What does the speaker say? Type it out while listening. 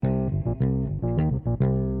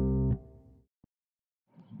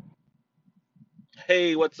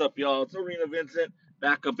Hey, what's up, y'all? It's Vincent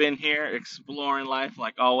back up in here exploring life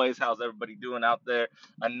like always. How's everybody doing out there?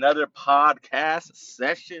 Another podcast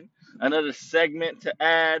session, another segment to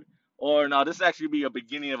add, or no, this actually be a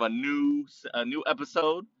beginning of a new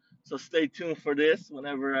episode. So stay tuned for this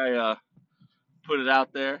whenever I put it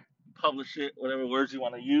out there, publish it, whatever words you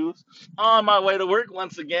want to use. On my way to work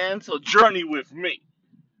once again, so journey with me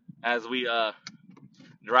as we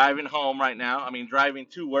driving home right now. I mean driving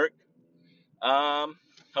to work. Um,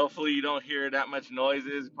 Hopefully you don't hear that much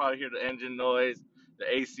noises. You probably hear the engine noise. The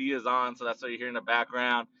AC is on, so that's what you hear in the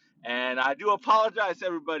background. And I do apologize to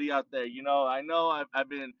everybody out there. I know I've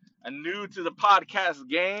been new to the podcast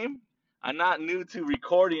game. I'm not new to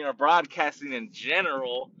recording or broadcasting in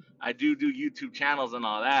general. I do YouTube channels and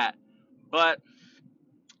all that, but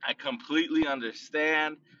I completely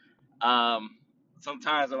understand. Um,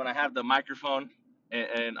 Sometimes when I have the microphone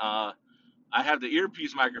and I have the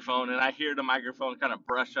earpiece microphone, and I hear the microphone kind of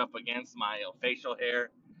brush up against my facial hair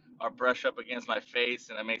or brush up against my face,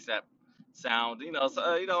 and it makes that sound.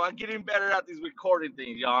 I'm getting better at these recording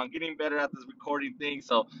things, y'all. I'm getting better at this recording thing,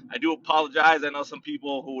 so I do apologize. I know some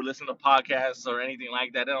people who listen to podcasts or anything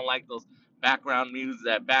like that, they don't like those background music,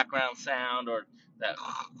 that background sound, or that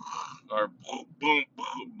or boom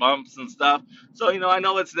bumps and stuff. So I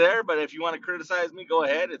know it's there, but if you want to criticize me, go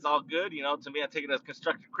ahead. It's all good. To me, I take it as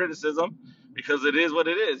constructive criticism because it is what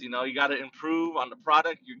it is. You got to improve on the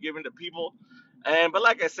product you're giving to people. But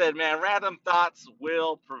like I said, man, random thoughts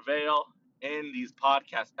will prevail in these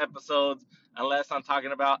podcast episodes, unless I'm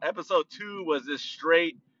talking about episode 2 was this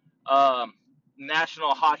straight um,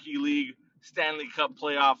 National Hockey League Stanley Cup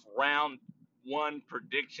playoff round 1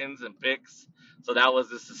 predictions and picks. So that was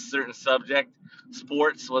just a certain subject.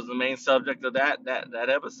 Sports was the main subject of that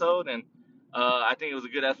episode, and I think it was a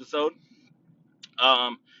good episode.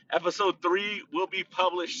 Um, Episode 3 will be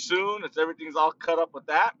published soon. It's everything's all cut up with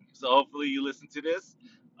that. So hopefully you listen to this.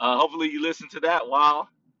 Hopefully you listen to that while,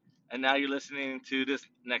 and now you're listening to this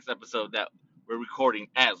next episode that we're recording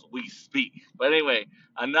as we speak. But anyway,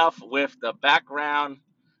 enough with the background.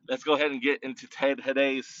 Let's go ahead and get into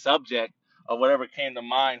today's subject, or whatever came to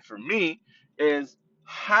mind for me is,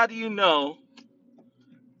 how do you know?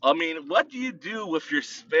 I mean, what do you do with your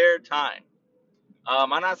spare time? I'm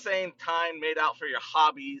not saying time made out for your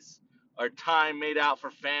hobbies or time made out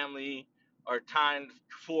for family or time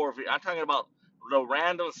for. I'm talking about the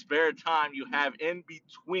random spare time you have in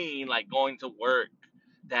between, like going to work,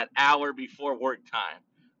 that hour before work time,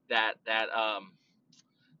 that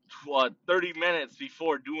 30 minutes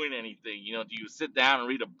before doing anything. Do you sit down and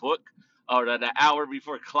read a book, or the hour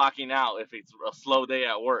before clocking out if it's a slow day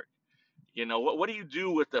at work? What do you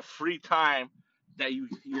do with the free time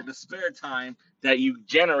the spare time that you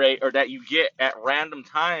generate or that you get at random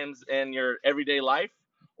times in your everyday life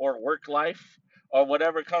or work life or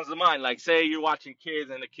whatever comes to mind? Like, say you're watching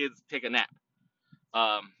kids and the kids take a nap.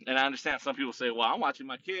 And I understand some people say, well, I'm watching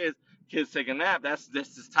my kids take a nap.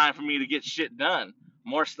 This is time for me to get shit done,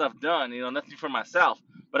 more stuff done, nothing for myself.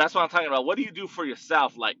 But that's what I'm talking about. What do you do for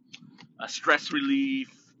yourself? Like, a stress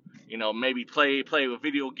relief, maybe play a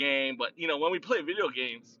video game. But when we play video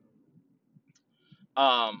games,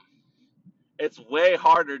 um, it's way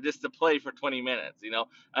harder just to play for 20 minutes.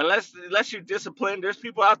 Unless you're disciplined. There's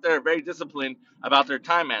people out there very disciplined about their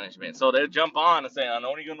time management, so they jump on and say, I'm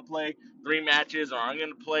only going to play 3 matches, or I'm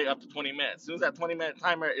going to play up to 20 minutes. As soon as that 20-minute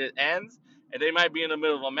timer it ends, and they might be in the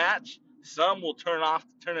middle of a match, some will turn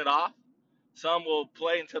it off. Some will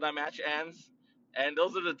play until that match ends, and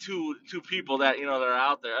those are the two people that that are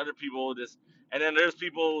out there. Other people will just, and then there's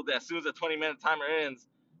people that as soon as the 20-minute timer ends,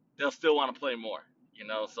 they'll still want to play more.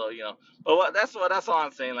 But that's all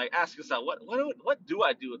I'm saying. Like, ask yourself, what do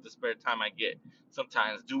I do with the spare time I get?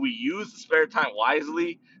 Sometimes, do we use the spare time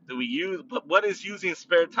wisely? But what is using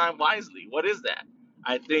spare time wisely? What is that?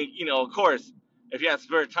 I think, of course, if you have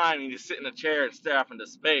spare time and you sit in a chair and stare off into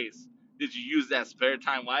space, did you use that spare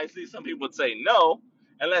time wisely? Some people would say no,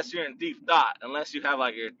 unless you're in deep thought, unless you have,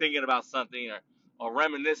 like, you're thinking about something, or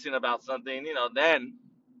reminiscing about something, then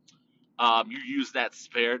you use that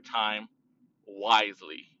spare time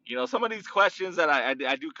wisely. Some of these questions that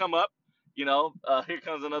I do come up, here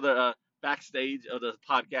comes another backstage of the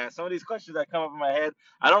podcast. Some of these questions that come up in my head,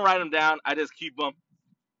 I don't write them down. I just keep them.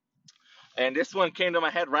 And this one came to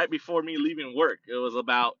my head right before me leaving work. It was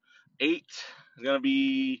about 8. It's going to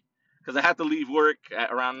be, because I have to leave work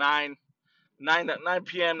at around 9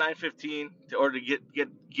 p.m., 9:15 in order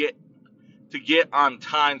to get on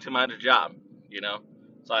time to my other job,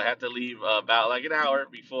 So I had to leave about like an hour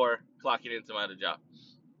before clocking into my other job.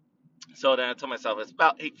 So then I told myself it's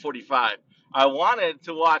about 8:45. I wanted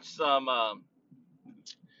to watch a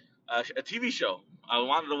TV show. I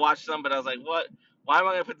wanted to watch some, but I was like, what? Why am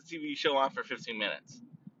I gonna put the TV show on for 15 minutes?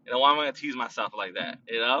 Why am I gonna tease myself like that?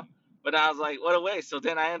 But I was like, what a waste. So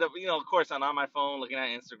then I end up, of course, I'm on my phone looking at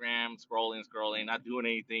Instagram, scrolling, not doing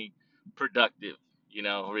anything productive,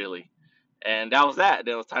 really. And that was that.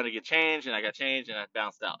 Then it was time to get changed, and I got changed, and I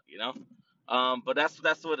bounced out. But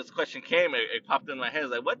that's what this question came. It popped in my head.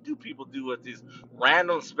 It's like, what do people do with this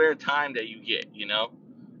random spare time that you get?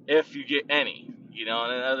 If you get any, and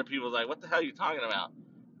then other people's like, what the hell are you talking about?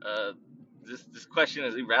 Uh, this question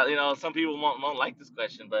is irrelevant. Some people won't like this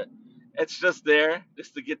question, but it's just there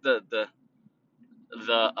just to get the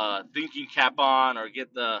thinking cap on, or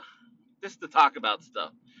get the just to talk about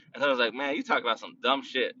stuff. And so I was like, man, you talk about some dumb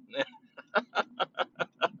shit.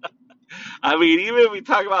 I mean, even if we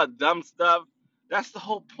talk about dumb stuff, that's the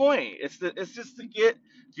whole point. It's just to get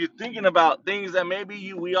you thinking about things that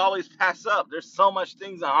maybe we always pass up. There's so much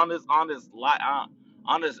things on this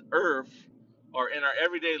earth, or in our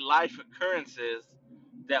everyday life occurrences,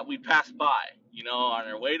 that we pass by. On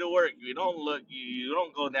our way to work, you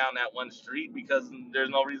don't go down that one street because there's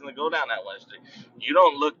no reason to go down that one street. You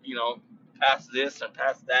don't look, past this and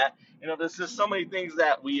past that. There's just so many things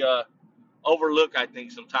that we overlook, I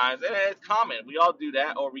think, sometimes. And it's common. We all do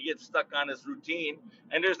that, or we get stuck on this routine.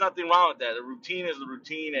 And there's nothing wrong with that. The routine is the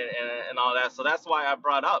routine, and all that. So that's why I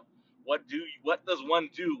brought up, what does one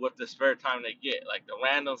do with the spare time they get? Like the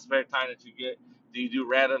random spare time that you get. Do you do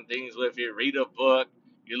random things with it? Read a book,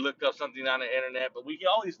 you look up something on the internet. But we can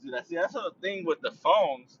always do that. See, that's the thing with the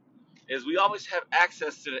phones, is we always have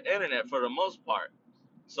access to the internet for the most part.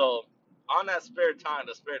 So on that spare time,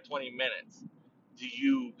 the spare 20 minutes, do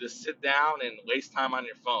you just sit down and waste time on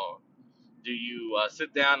your phone? Do you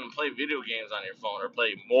sit down and play video games on your phone, or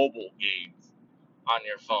play mobile games on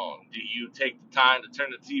your phone? Do you take the time to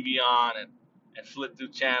turn the TV on and flip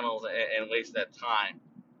through channels and waste that time?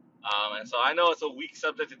 And so I know it's a weak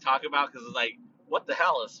subject to talk about, because it's like, what the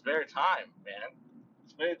hell is spare time, man?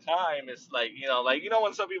 Spare time is like,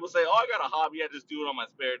 when some people say, oh, I got a hobby, I just do it on my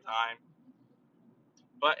spare time.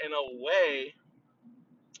 But in a way,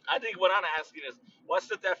 I think what I'm asking is, what's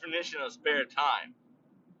the definition of spare time?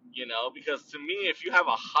 Because to me, if you have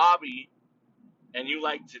a hobby and you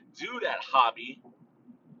like to do that hobby,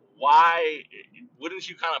 why wouldn't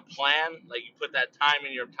you kind of plan? Like, you put that time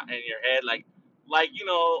in your head,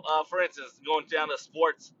 for instance, going down the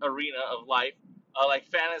sports arena of life, like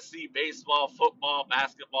fantasy baseball, football,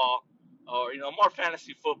 basketball, or more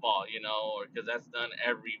fantasy football, or because that's done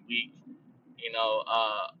every week, you know,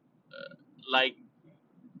 uh, like,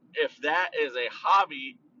 if that is a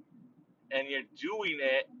hobby and you're doing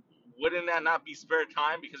it, wouldn't that not be spare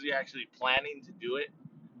time, because you're actually planning to do it?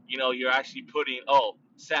 You're actually putting, oh,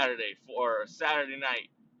 Saturday, for Saturday night,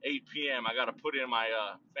 8 p.m. I got to put in my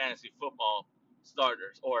fantasy football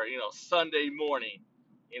starters, or Sunday morning,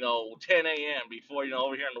 10 a.m. before,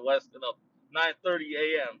 over here in the West, 9:30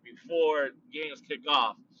 a.m. before games kick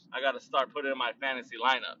off. I got to start putting in my fantasy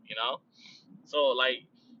lineup. So, like,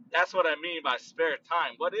 that's what I mean by spare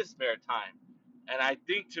time. What is spare time? And I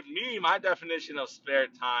think, to me, my definition of spare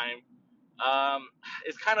time,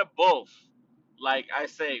 is kind of both. Like, I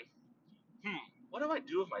say, what do I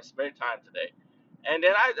do with my spare time today? And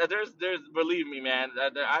then there's believe me, man,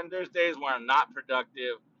 there's days where I'm not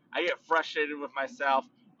productive. I get frustrated with myself.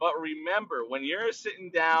 But remember, when you're sitting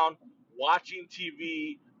down watching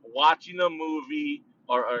TV, watching a movie,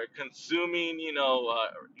 or consuming,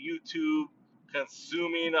 YouTube,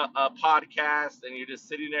 consuming a podcast, and you're just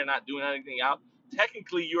sitting there not doing anything else,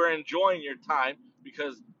 technically you're enjoying your time,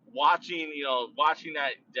 because watching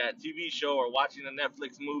that TV show, or watching a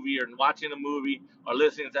Netflix movie, or watching a movie, or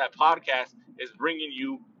listening to that podcast is bringing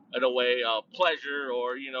you, in a way, pleasure,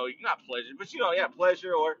 or not pleasure, but yeah,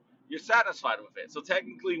 pleasure, or you're satisfied with it. So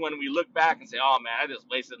technically, when we look back and say, oh man, I just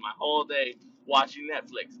wasted my whole day watching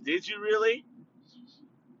Netflix, did you really?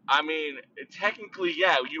 I mean, technically,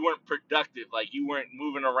 yeah, you weren't productive. Like, you weren't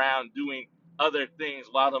moving around doing other things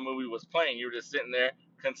while the movie was playing. You were just sitting there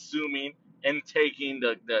consuming and taking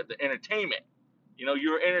the entertainment.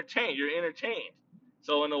 You were entertained. You're entertained.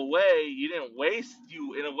 So in a way, you didn't waste.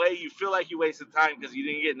 In a way, you feel like you wasted time, because you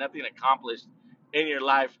didn't get nothing accomplished in your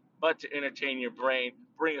life, but to entertain your brain,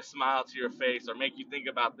 bring a smile to your face, or make you think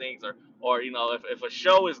about things, or if a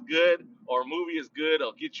show is good, or a movie is good,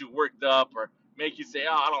 it'll get you worked up, or make you say,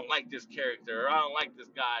 oh, I don't like this character, or I don't like this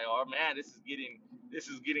guy, or man, this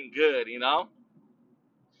is getting good.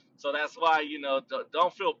 So that's why,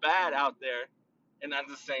 don't feel bad out there. And I'm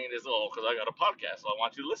just saying this, oh, because I got a podcast, so I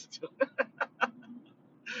want you to listen to it.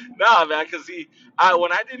 Nah, man, because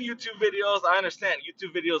when I did YouTube videos, I understand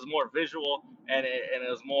YouTube videos more visual, and it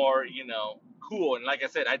was more, cool. And like I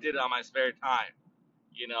said, I did it on my spare time.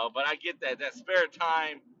 But I get that spare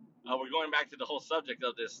time. We're going back to the whole subject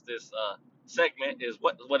of this segment is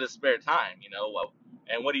what is spare time,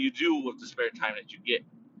 and what do you do with the spare time that you get,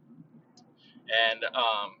 and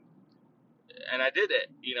I did it,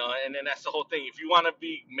 and then that's the whole thing. If you want to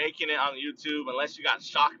be making it on YouTube, unless you got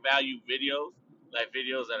shock value videos, like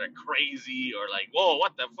videos that are crazy or like, whoa,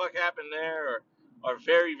 what the fuck happened there, or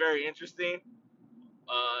very, very interesting,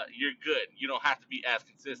 you're good. You don't have to be as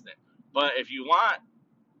consistent. But if you want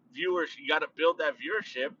viewers, you got to build that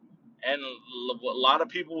viewership, and what a lot of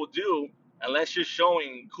people will do, unless you're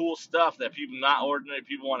showing cool stuff that people, not ordinary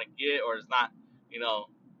people, want to get, or it's not, you know,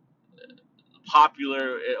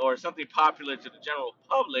 popular or something popular to the general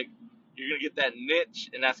public, you're gonna get that niche,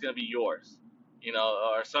 and that's gonna be yours.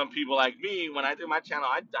 Or some people like me, when I do my channel,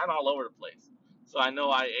 I'm all over the place. So I know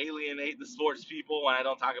I alienate the sports people when I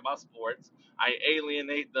don't talk about sports. I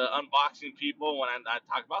alienate the unboxing people when I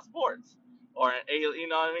talk about sports. You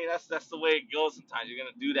know what I mean? That's the way it goes. Sometimes you're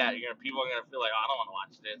gonna do that. People are gonna feel like, oh, I don't want to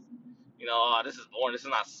watch this. Oh, this is boring. This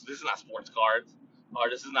is not sports cards, or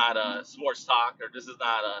this is not a sports talk, or this is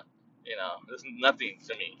not a this is nothing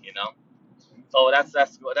to me. So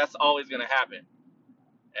that's always gonna happen,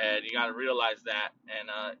 and you got to realize that. And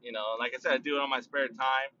like I said, I do it on my spare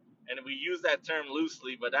time, and we use that term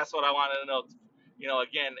loosely, but that's what I wanted to know.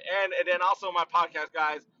 Again, and then also my podcast,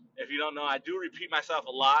 guys. If you don't know, I do repeat myself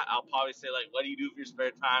a lot. I'll probably say like, "What do you do for your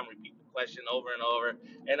spare time?" Repeat the question over and over.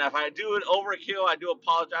 And if I do it overkill, I do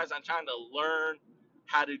apologize. I'm trying to learn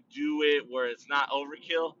how to do it where it's not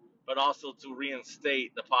overkill, but also to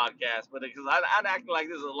reinstate the podcast. But because I'm acting like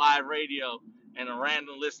this is a live radio, and a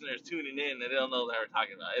random listener is tuning in and they don't know what we're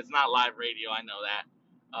talking about. It's not live radio, I know that.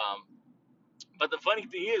 But the funny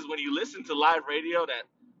thing is, when you listen to live radio that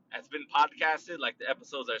has been podcasted, like the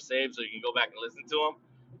episodes are saved so you can go back and listen to them,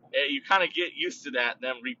 you kind of get used to that,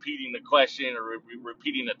 them repeating the question or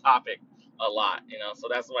repeating the topic a lot, So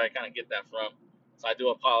that's where I kind of get that from. So I do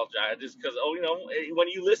apologize, just because, when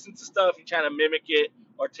you listen to stuff, you try to mimic it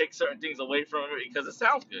or take certain things away from it because it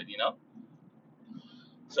sounds good.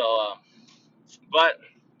 So, but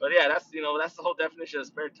yeah, that's the whole definition of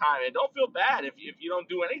spare time. And don't feel bad if you don't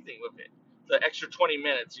do anything with it. The extra 20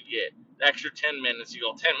 minutes you get, the extra 10 minutes, you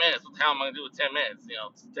go 10 minutes. What the hell am I gonna do with 10 minutes?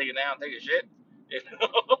 Take it down, take a shit.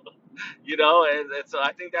 You know, and so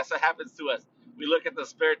I think that's what happens to us. We look at the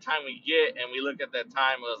spare time we get, and we look at that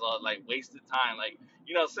time as like wasted time. Like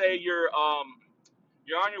say you're on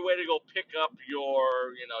your way to go pick up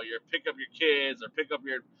pick up your kids or pick up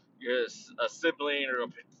your a sibling or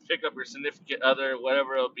pick up your significant other,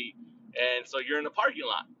 whatever it'll be. And so you're in the parking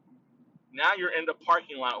lot. Now you're in the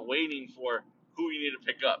parking lot waiting for who you need to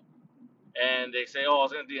pick up. And they say, oh,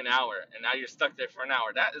 it's going to be an hour. And now you're stuck there for an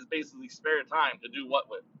hour. That is basically spare time to do what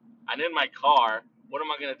with? I'm in my car. What am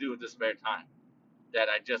I going to do with this spare time that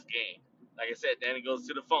I just gained? Like I said, then it goes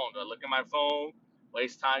to the phone. Do I look at my phone,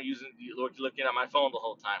 waste time looking at my phone the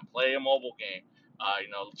whole time, play a mobile game,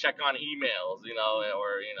 check on emails,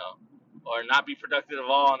 or not be productive at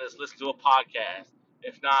all and just listen to a podcast.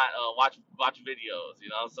 If not, watch videos,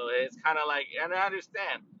 So it's kind of like, and I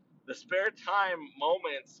understand the spare time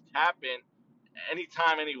moments happen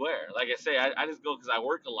anytime, anywhere. Like I say, I just go because I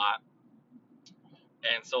work a lot,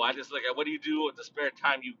 and so I just look at what do you do with the spare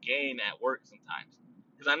time you gain at work sometimes.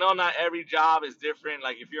 Because I know not every job is different.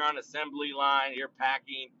 Like if you're on assembly line, you're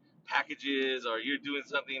packing packages, or you're doing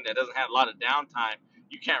something that doesn't have a lot of downtime,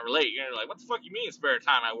 you can't relate. You're like, what the fuck you mean spare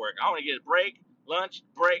time at work? I want to get a break, lunch,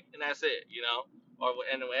 break, and that's it.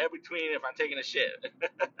 And in between, if I'm taking a shit.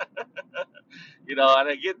 And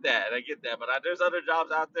I get that. But there's other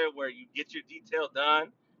jobs out there where you get your detail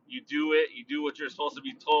done, you do it, you do what you're supposed to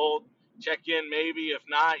be told, check in maybe. If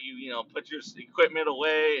not, put your equipment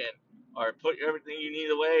away or put everything you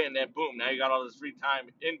need away, and then boom, now you got all this free time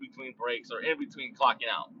in between breaks or in between clocking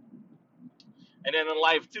out. And then in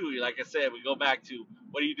life too, like I said, we go back to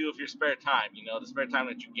what do you do with your spare time? The spare time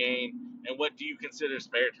that you gain, and what do you consider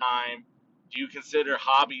spare time? Do you consider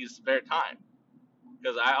hobbies spare time?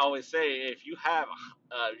 Because I always say, if you're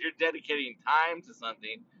dedicating time to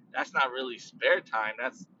something, that's not really spare time.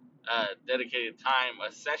 That's dedicated time,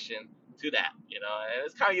 a session to that. And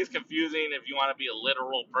it's kind of gets confusing if you want to be a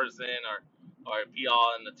literal person or be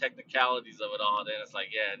all in the technicalities of it all. Then it's like,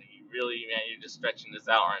 yeah, you really, man, you're just stretching this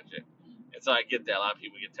out, aren't you? And so I get that a lot of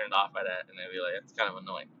people get turned off by that, and they be like, it's kind of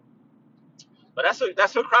annoying. But that's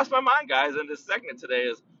what crossed my mind, guys, in this segment today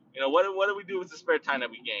is, what do we do with the spare time that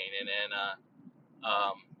we gain?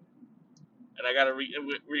 Um, and I got to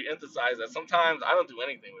re-emphasize that sometimes I don't do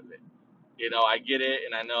anything with it. I get it,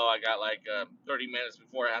 and I know I got like 30 minutes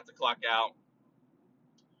before I have to clock out.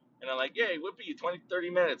 And I'm like, yay, whoopee, 20, 30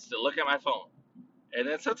 minutes to look at my phone. And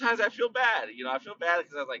then sometimes I feel bad. I feel bad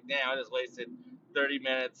because I was like, damn, I just wasted 30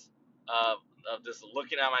 minutes of, of just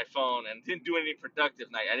looking at my phone and didn't do any productive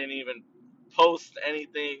night. I didn't even post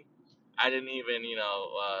anything. I didn't even,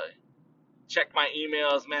 check my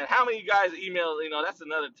emails, man. How many guys email? That's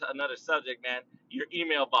another subject, man. Your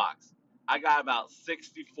email box. I got about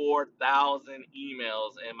 64,000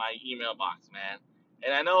 emails in my email box, man.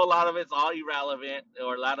 And I know a lot of it's all irrelevant,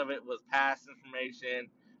 or a lot of it was past information.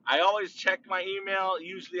 I always check my email.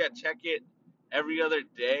 Usually, I check it every other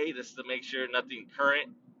day just to make sure nothing current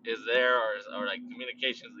is there, or like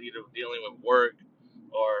communications either dealing with work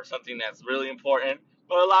or something that's really important.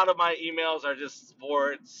 But a lot of my emails are just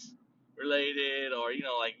sports related, or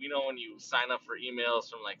like when you sign up for emails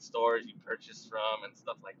from like stores you purchase from and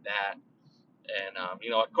stuff like that. And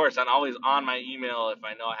of course, I'm always on my email if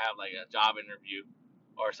I know I have like a job interview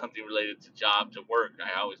or something related to job to work.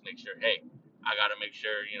 I always make sure, hey, I gotta make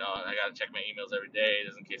sure I gotta check my emails every day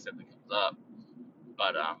just in case something comes up.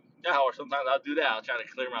 But yeah, or sometimes I'll do that. I'll try to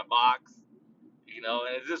clear my box. And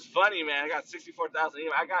it's just funny, man. I got 64,000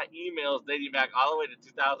 emails. I got emails dating back all the way to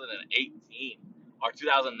 2018 or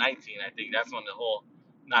 2019. I think that's when the whole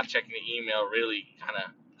not checking the email really kind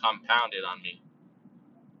of compounded on me.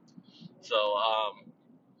 So,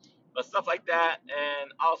 but stuff like that.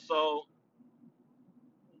 And also,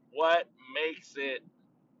 what makes it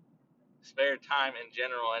spare time in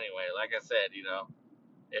general anyway? Like I said,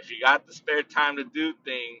 if you got the spare time to do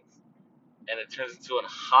things and it turns into a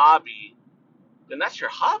hobby, then that's your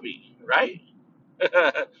hobby, right?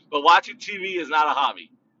 But watching TV is not a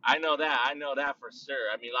hobby. I know that. I know that for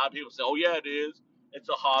sure. I mean, a lot of people say, "Oh yeah, it is. It's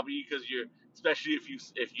a hobby because especially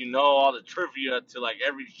if you know all the trivia to like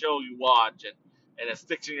every show you watch and it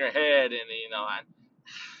sticks in your head and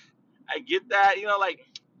I get that. Like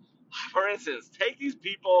for instance, take these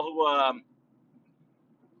people who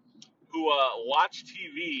watch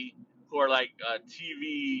TV who are like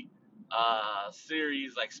TV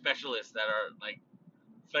series like specialists that are like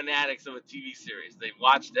fanatics of a TV series. They've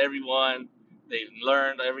watched everyone, they've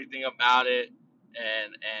learned everything about it,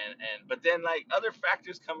 but then like other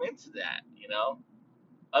factors come into that.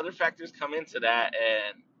 Other factors come into that,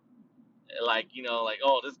 and like like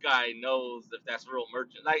oh, this guy knows if that's real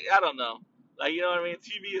merchant. Like I don't know. Like you know what I mean?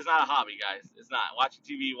 TV is not a hobby, guys. It's not. Watching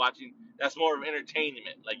TV, that's more of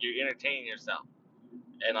entertainment. Like you're entertaining yourself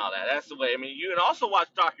and all that. That's the way. I mean, you can also watch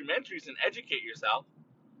documentaries and educate yourself,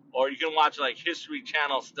 or you can watch like History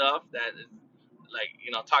Channel stuff that is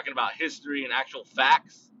like talking about history and actual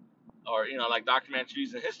facts, or like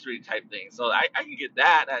documentaries and history type things. So I can get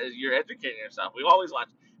that as you're educating yourself. We always watch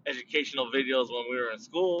educational videos when we were in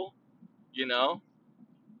school, you know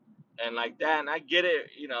and like that, and I get it.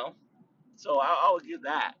 So I'll get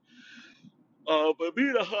that. But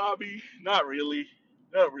being a hobby, not really.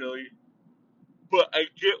 Not really. But I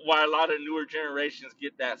get why a lot of newer generations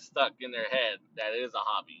get that stuck in their head that it is a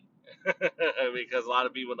hobby. Because a lot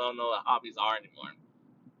of people don't know what hobbies are anymore.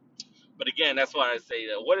 But again, that's why I say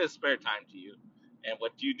that what is spare time to you and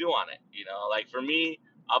what do you do on it? Like for me,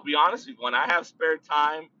 I'll be honest with you, when I have spare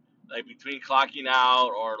time, like between clocking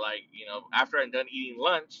out or like, after I'm done eating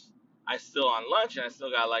lunch, I still on lunch and I still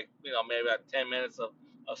got like, maybe about 10 minutes of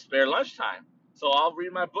spare lunch time. So I'll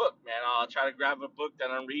read my book, man. I'll try to grab a book that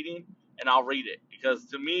I'm reading and I'll read it. Because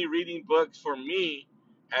to me, reading books for me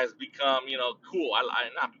has become, cool.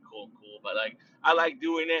 Not cool, but like I like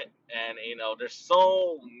doing it, and there's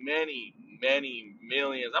so many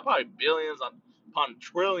millions, probably billions upon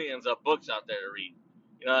trillions of books out there to read.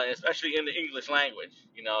 Especially in the English language.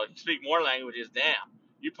 If you speak more languages, damn,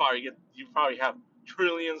 you probably have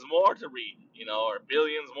trillions more to read. Or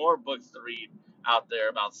billions more books to read out there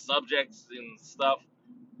about subjects and stuff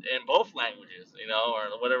in both languages.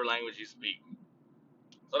 Or whatever language you speak.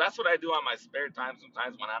 So that's what I do on my spare time.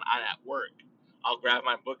 Sometimes when I'm at work, I'll grab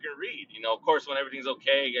my book and read. Of course, when everything's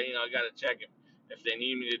okay, I got to check if they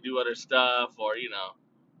need me to do other stuff or.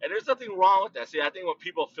 And there's nothing wrong with that. See, I think when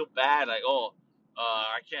people feel bad, like, oh,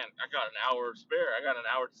 I can't, I got an hour spare. I got an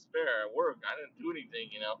hour to spare at work. I didn't do anything.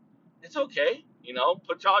 It's okay.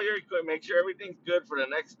 Put all your equipment, make sure everything's good for the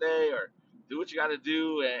next day, or do what you got to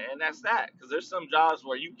do, and that's that. Because there's some jobs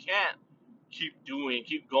where you can't keep going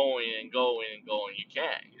and going and going. You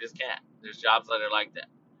can't. You just can't. There's jobs that are like that.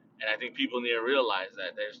 And I think people need to realize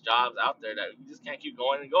that there's jobs out there that you just can't keep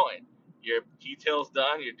going and going. Your detail's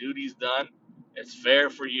done, your duty's done. It's fair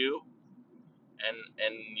for you,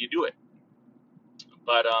 and you do it.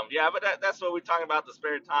 But yeah, but that's what we're talking about, the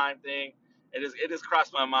spare time thing. It has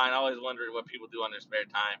crossed my mind. I always wondered what people do on their spare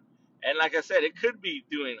time. And like I said, it could be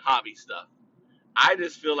doing hobby stuff. I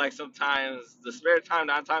just feel like sometimes the spare time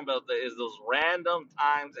that I'm talking about is those random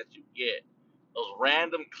times that you get those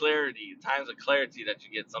random clarity times of clarity that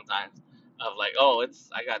you get sometimes of like, oh, it's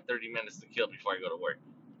I got 30 minutes to kill before I go to work.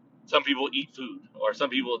 Some people eat food, or some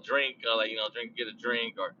people drink, like drink, get a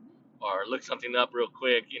drink, or look something up real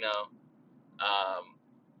quick, um,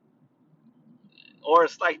 or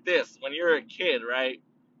it's like this when you're a kid, right?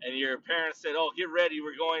 And your parents said, "Oh, get ready,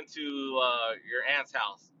 we're going to your aunt's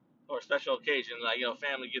house for a special occasion, like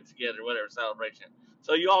family get together, whatever celebration."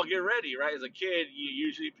 So you all get ready, right? As a kid, you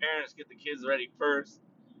usually parents get the kids ready first,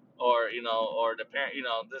 or or the parent,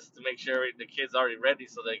 just to make sure the kids already ready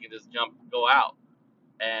so they can just go out.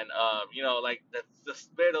 And like the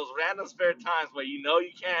spare those random spare times where you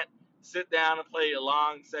can't sit down and play a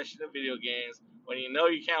long session of video games, when you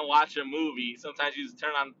can't watch a movie. Sometimes you just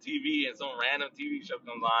turn on the TV and some random TV show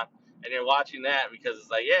comes on, and you're watching that because it's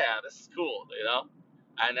like, yeah, this is cool,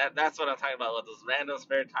 and that's what I'm talking about, with those random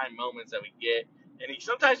spare time moments that we get. And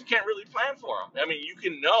sometimes you can't really plan for them. I mean, you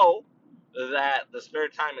can know that the spare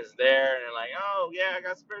time is there, and you're like, oh yeah, I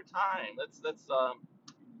got spare time, let's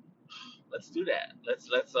do that. Let's.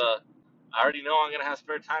 I already know I'm gonna have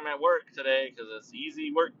spare time at work today because it's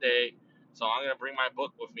easy work day, so I'm gonna bring my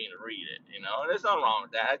book with me to read it. And there's nothing wrong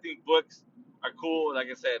with that. I think books are cool. Like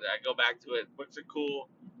I said, I go back to it. Books are cool.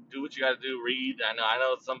 Do what you got to do. Read. I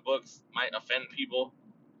know some books might offend people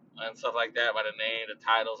and stuff like that by the name, the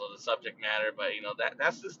titles, or the subject matter, but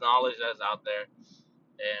that's just knowledge that's out there,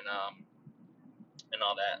 and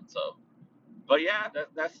all that. So. But yeah,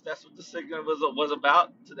 that's what the segment was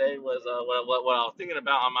about today. Was what I was thinking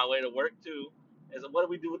about on my way to work too. Is what do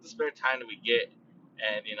we do with the spare time that we get?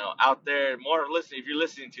 And out there, more listening. If you're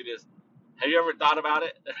listening to this, have you ever thought about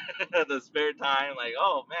it? The spare time, like,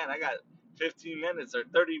 oh man, I got 15 minutes or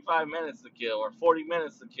 35 minutes to kill or 40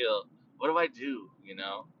 minutes to kill. What do I do?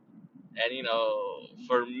 And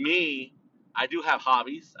for me, I do have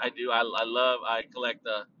hobbies. I do. I love. I collect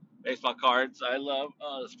baseball cards. I love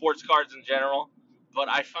sports cards in general. But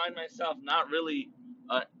I find myself not really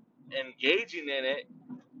uh, engaging in it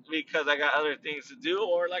because I got other things to do.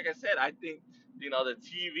 Or like I said, I think the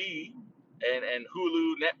TV and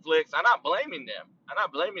Hulu, Netflix. I'm not blaming them. I'm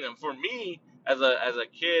not blaming them. For me, as a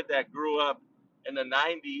kid that grew up in the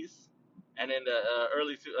 '90s and in the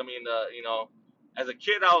I mean, as a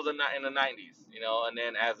kid I was in the '90s, and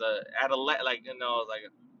then as a adolescent, like like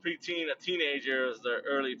a preteen, a teenager, it was the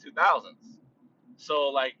early 2000s. So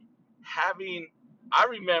like having, I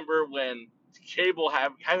remember when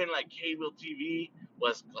having like cable TV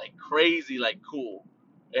was like crazy, like cool,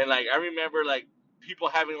 and like I remember like people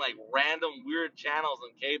having like random weird channels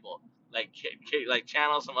on cable, like like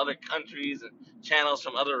channels from other countries and channels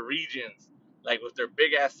from other regions, like with their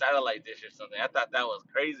big ass satellite dish or something. I thought that was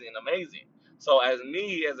crazy and amazing. So as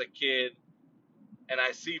me as a kid, and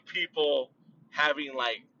I see people having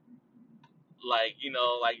like like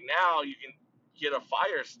now you can get a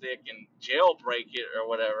fire stick and jailbreak it or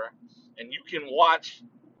whatever, and you can watch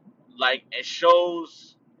like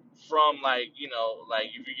shows from like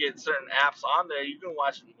if you get certain apps on there, you can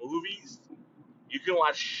watch movies, you can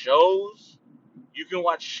watch shows, you can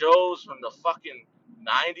watch shows from the fucking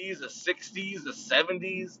 90s, the 60s, the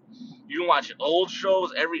 70s. You can watch old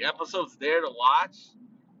shows, every episode's there to watch.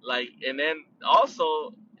 Like, and then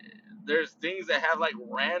also there's things that have like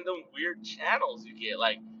random weird channels you get.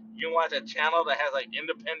 Like you can watch a channel that has like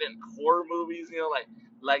independent horror movies,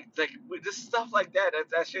 like just stuff like that.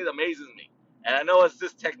 That shit amazes me. And I know it's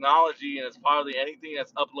just technology, and it's probably anything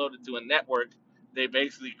that's uploaded to a network, they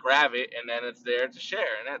basically grab it and then it's there to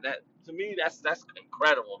share. And that to me, that's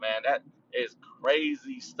incredible, man. That is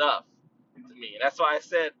crazy stuff to me. And that's why I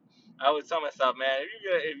said, I always tell myself, man, if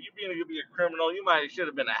you're gonna be a criminal, you might should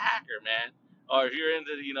have been a hacker, man. Or if you're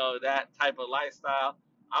into that type of lifestyle,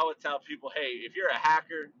 I would tell people, hey, if you're a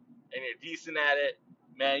hacker and you're decent at it,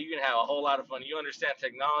 man, you can have a whole lot of fun. You understand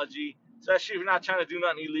technology, especially if you're not trying to do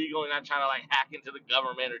nothing illegal, you're not trying to like hack into the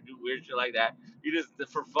government or do weird shit like that. You just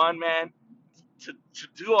for fun, man, to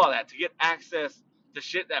do all that, to get access to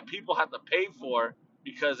shit that people have to pay for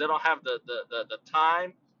because they don't have the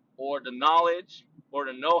time or the knowledge or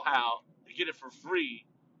the know-how to get it for free.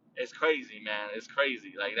 It's crazy, man. It's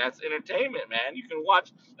crazy. Like, that's entertainment, man. You can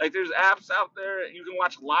watch, like, there's apps out there, you can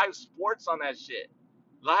watch live sports on that shit.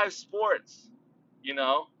 Live sports, you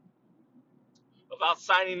know, without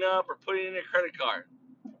signing up or putting in a credit card.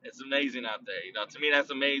 It's amazing out there. To me, that's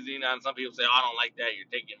amazing. And some people say, "Oh, I don't like that. You're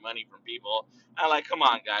taking money from people." I'm like, come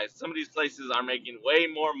on, guys. Some of these places are making way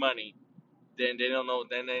more money than they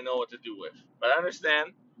know what to do with. But I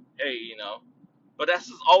understand. Hey, but that's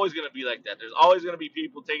just always gonna be like that. There's always gonna be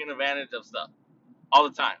people taking advantage of stuff all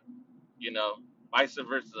the time. You know, Vice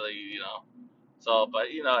versa. So, but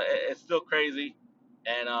it's still crazy.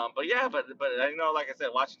 And but yeah, but like I said,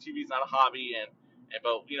 watching TV is not a hobby, and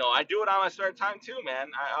but I do it on my spare time too, man.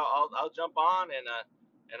 I'll jump on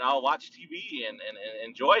and I'll watch TV and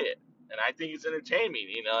enjoy it, and I think it's entertaining.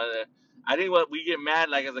 I think what we get mad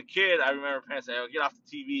like as a kid, I remember parents say, "Oh, get off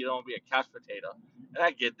the TV, don't be a couch potato," and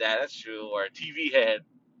I get that, that's true, or a TV head,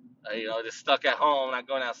 just stuck at home, not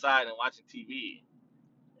going outside and watching TV,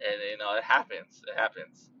 and it happens, it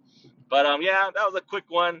happens. But yeah, that was a quick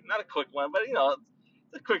one. Not a quick one, but it's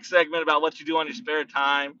a quick segment about what you do on your spare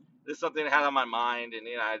time. This is something I had on my mind, and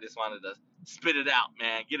I just wanted to spit it out,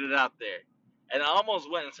 man, get it out there. And I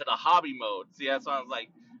almost went into the hobby mode. See, that's why I was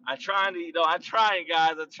like, I'm trying to, I'm trying,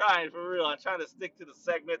 guys, I'm trying for real. I'm trying to stick to the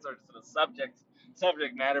segments or to the subject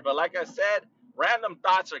matter. But like I said, random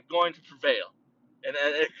thoughts are going to prevail, and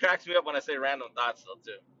it cracks me up when I say random thoughts, though,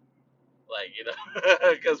 too. Like,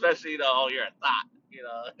 because especially, oh, you're a thought,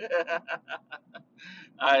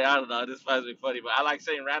 I don't know. This finds me funny, but I like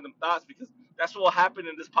saying random thoughts because that's what will happen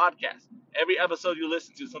in this podcast. Every episode you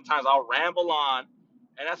listen to, sometimes I'll ramble on,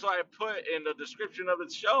 and that's why I put in the description of the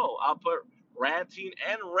show. I'll put ranting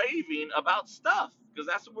and raving about stuff because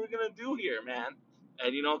that's what we're gonna do here, man.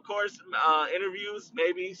 And of course, interviews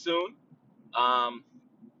maybe soon. Um,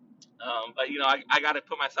 but I got to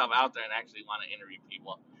put myself out there and actually want to interview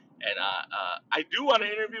people. And I do want to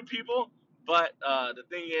interview people, but the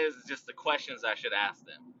thing is just the questions I should ask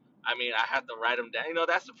them. I mean, I have to write them down.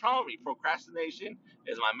 That's the problem. Procrastination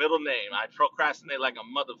is my middle name. I procrastinate like a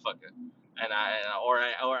motherfucker, and I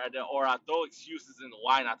throw excuses in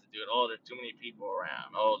why not to do it. Oh, there's too many people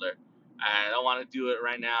around. Oh, I don't want to do it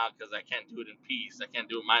right now because I can't do it in peace. I can't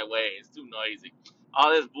do it my way. It's too noisy,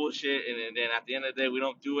 all this bullshit, and then at the end of the day, we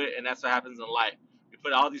don't do it, and that's what happens in life. We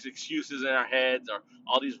put all these excuses in our heads, or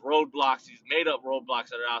all these roadblocks, these made-up roadblocks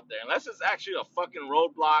that are out there. Unless it's actually a fucking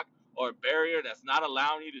roadblock or a barrier that's not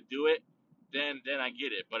allowing you to do it, then I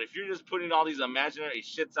get it. But if you're just putting all these imaginary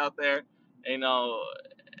shits out there, you know,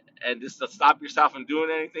 and just to stop yourself from doing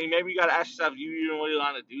anything, maybe you gotta ask yourself, do you even really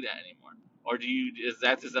want to do that anymore, or is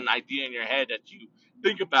that just an idea in your head that you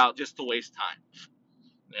think about just to waste time?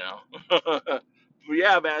 But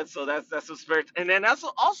yeah, man. So that's a spare, and then that's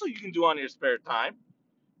also you can do on your spare time.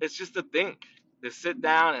 It's just to think, to sit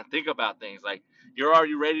down and think about things. Like you're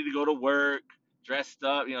already ready to go to work, dressed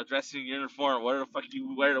up, dressed in your uniform, whatever the fuck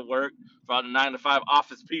you wear to work. For all the 9 to 5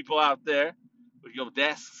 office people out there with your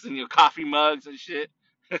desks and your coffee mugs and shit.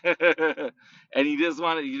 And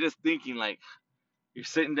you're just thinking like you're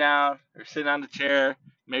sitting down, or sitting on the chair,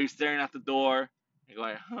 maybe staring at the door, and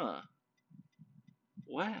going, huh,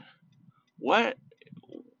 what, what,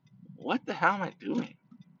 what the hell am I doing?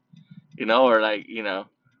 Or like,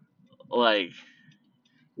 like,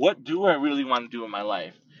 what do I really want to do in my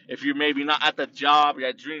life? If you're maybe not at the job,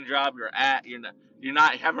 that dream job you're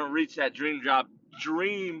not haven't reached that dream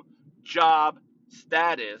job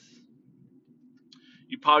status,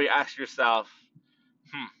 you probably ask yourself,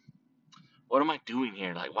 hmm, what am I doing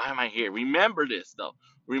here? Like, why am I here? Remember this though.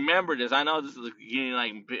 Remember this. I know this is getting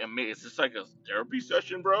like it's just like a therapy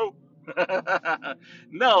session, bro.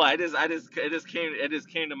 No, it just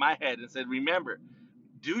came to my head and said, remember,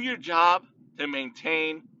 do your job to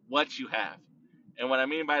maintain what you have. And what I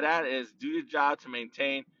mean by that is do your job to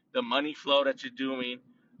maintain the money flow that you're doing.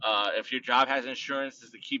 If your job has insurance,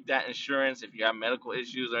 is to keep that insurance. If you have medical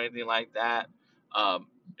issues or anything like that, um,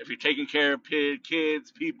 if you're taking care of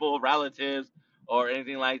kids, people, relatives, or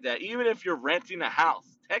anything like that, even if you're renting a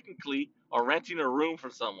house, technically, or renting a room for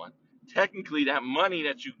someone, technically, that money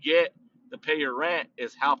that you get to pay your rent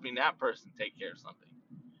is helping that person take care of something.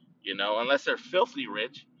 Unless they're filthy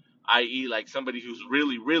rich, i.e., like somebody who's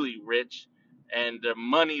really, really rich, and the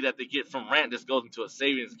money that they get from rent just goes into a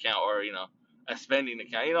savings account or a spending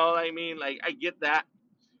account. You know what I mean? Like I get that,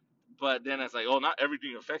 but then it's like, oh, not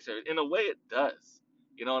everything affects it. In a way, it does.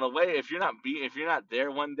 In a way, if you're not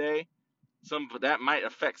there one day, some that might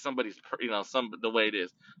affect somebody's, the way it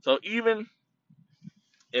is. So even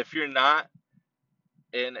if you're not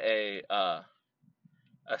in a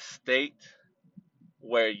state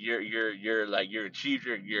where you're like you achieved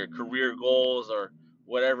your career goals or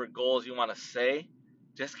whatever goals you want to say,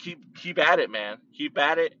 just keep at it, man. Keep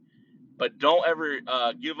at it, but don't ever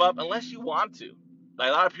give up unless you want to. Like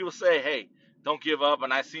a lot of people say, hey, don't give up,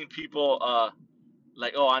 and I've seen people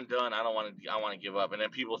like, oh, I'm done. I want to give up, and then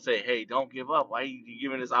people say, hey, don't give up. Why are you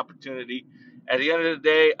giving this opportunity? At the end of the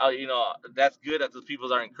day, that's good that those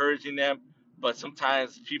people are encouraging them, but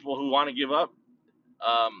sometimes people who want to give up,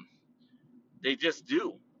 um, they just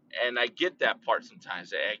do. And I get that part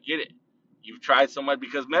sometimes. I get it. You've tried so much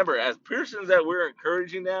because remember, as persons that we're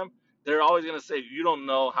encouraging them, they're always going to say, you don't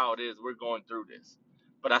know how it is. We're going through this.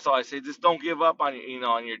 But that's all I say. Just don't give up on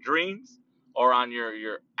on your dreams or on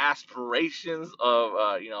your aspirations of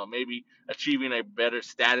maybe achieving a better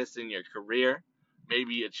status in your career,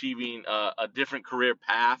 maybe achieving a different career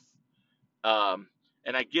path. Um,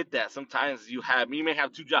 and I get that sometimes you may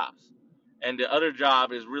have two jobs, and the other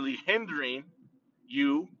job is really hindering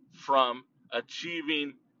you from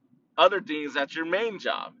achieving other things at your main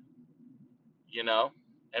job, you know,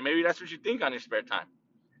 and maybe that's what you think on your spare time.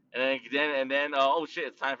 And then oh shit,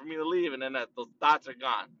 it's time for me to leave, and then those thoughts are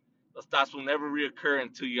gone. Those thoughts will never reoccur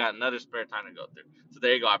until you got another spare time to go through. So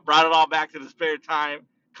there you go. I brought it all back to the spare time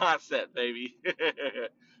concept, baby.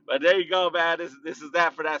 But there you go, man. This is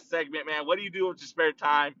that for that segment, man. What do you do with your spare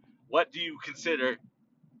time? What do you consider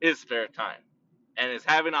is spare time? And is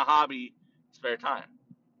having a hobby spare time?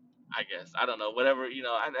 I guess. I don't know. Whatever,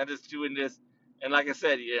 I'm just doing this. And like I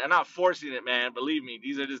said, I'm not forcing it, man. Believe me,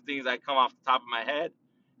 these are just things that come off the top of my head.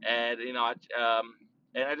 And, and I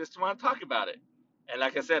just want to talk about it. And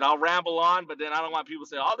like I said, I'll ramble on, but then I don't want people to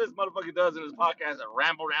say, all this motherfucker does in his podcast is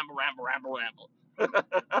ramble, ramble, ramble, ramble, ramble.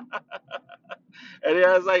 And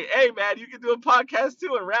I was like, hey, man, you can do a podcast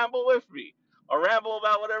too and ramble with me. Or ramble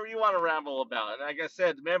about whatever you want to ramble about. And like I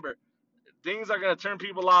said, remember, things are going to turn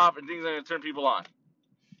people off and things are going to turn people on.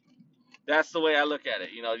 That's the way I look at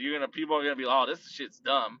it. People are gonna be like, oh, this shit's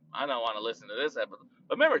dumb. I don't want to listen to this episode.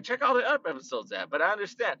 But remember, check all the other episodes out. But I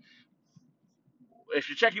understand if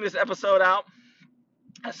you're checking this episode out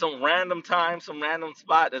at some random time, some random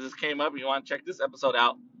spot that just came up, and you want to check this episode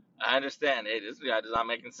out. I understand. Hey, this guy is not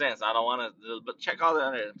making sense. I don't want to, but check all the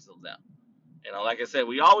other episodes out. Like I said,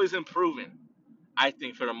 we always improving. I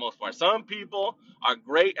think for the most part, some people are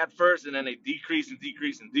great at first, and then they decrease and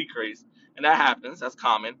decrease and decrease, and that happens. That's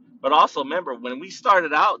common. But also remember, when we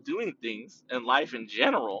started out doing things in life in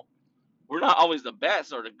general, we're not always the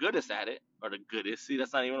best or the goodest at it, or the goodest. See,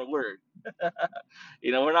 that's not even a word.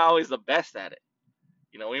 We're not always the best at it.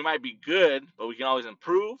 We might be good, but we can always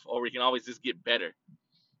improve, or we can always just get better.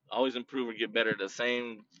 Always improve or get better. The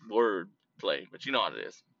same word play, but you know what it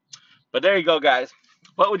is. But there you go, guys.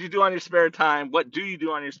 What would you do on your spare time? What do you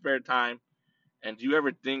do on your spare time? And do you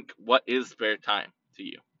ever think, what is spare time to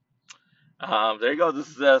you? There you go. This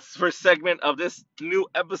is the first segment of this new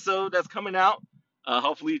episode that's coming out.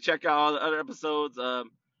 Hopefully you check out all the other episodes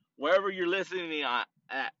wherever you're listening at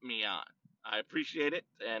me on. I appreciate it.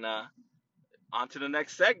 And on to the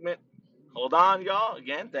next segment. Hold on, y'all.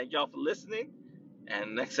 Again, thank y'all for listening.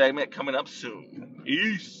 And next segment coming up soon.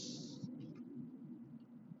 Peace.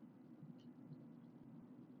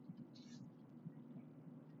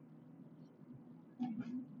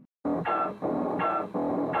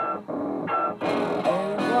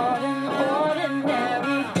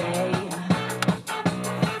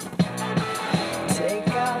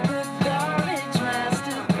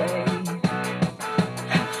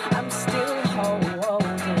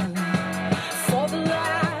 For the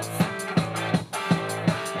life,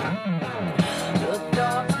 the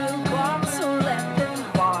dark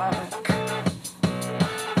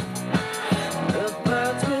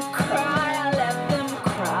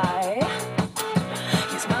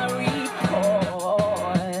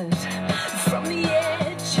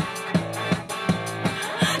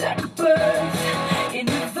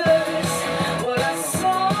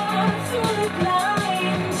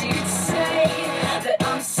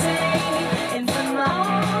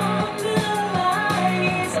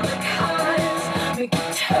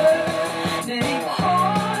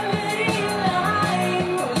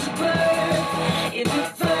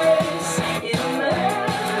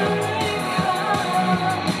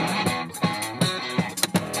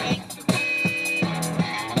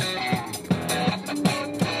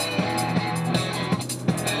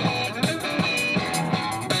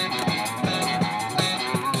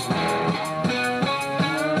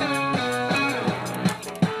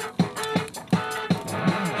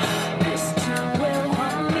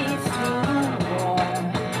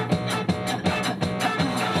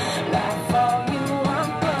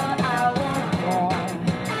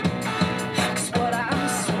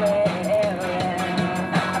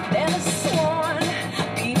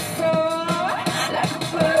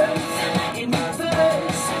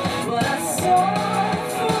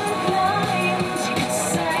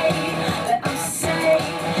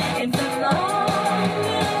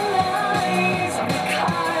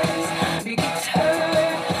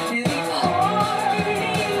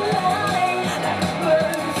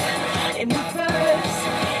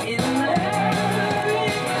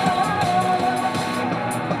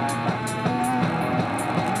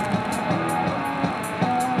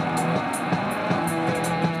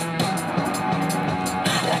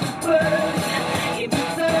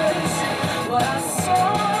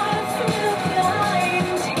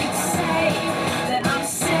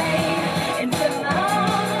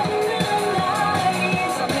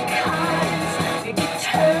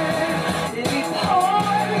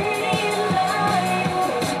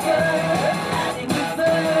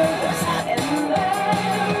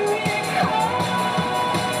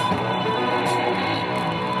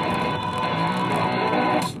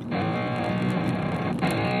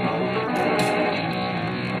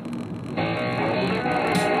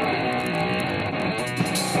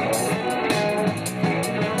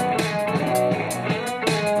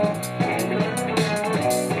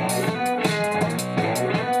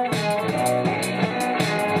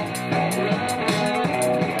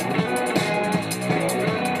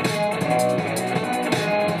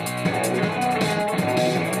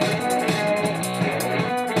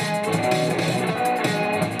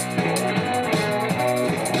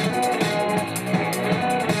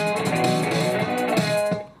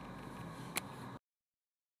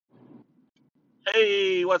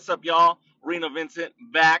what's up, y'all? Reno Vincent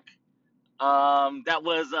back. That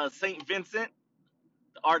was St. Vincent,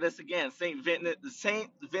 the artist again, St.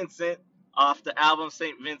 Vincent off the album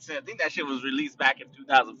St. Vincent. I think that shit was released back in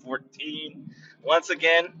 2014. Once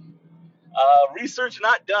again, research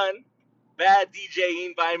not done. Bad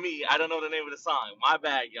DJing by me. I don't know the name of the song. My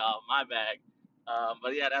bad, y'all. My bad.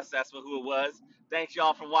 But yeah, that's who it was. Thanks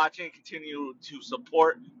y'all for watching. Continue to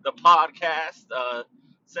support the podcast.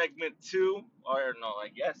 Segment two, or no, I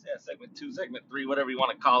guess yeah, segment two, segment three, whatever you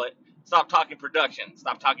want to call it. Stop talking production.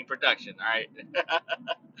 Stop talking production. All right.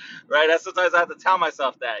 Right? That's sometimes I have to tell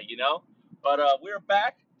myself that, you know. But we're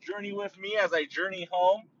back. Journey with me as I journey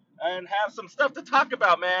home and have some stuff to talk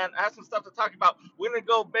about, man. I have some stuff to talk about. We're gonna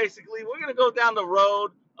go down the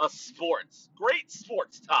road of sports. Great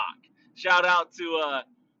sports talk. Shout out to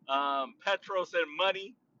Petros and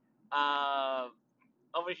Money. Uh,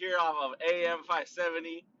 over here off of AM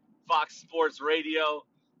 570, Fox Sports Radio,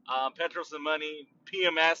 Petros and Money,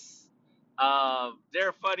 PMS.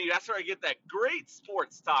 They're funny. That's where I get that great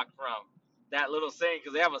sports talk from. That little saying,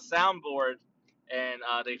 because they have a soundboard and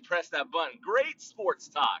they press that button. Great sports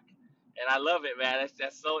talk. And I love it, man.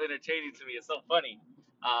 That's so entertaining to me. It's so funny.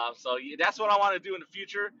 So yeah, that's what I want to do in the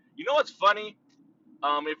future. You know what's funny?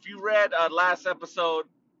 If you read last episode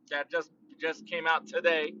that just came out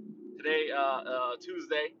today,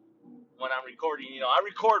 Tuesday, when I'm recording. You know, I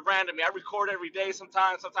record randomly. I record every day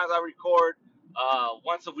sometimes. Sometimes I record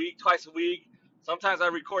once a week, twice a week. Sometimes I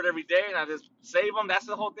record every day and I just save them. That's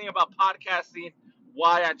the whole thing about podcasting.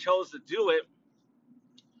 Why I chose to do it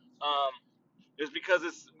um, is because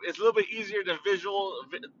it's a little bit easier than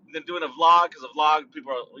than doing a vlog. Because a vlog,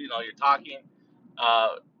 people are, you know, you're talking.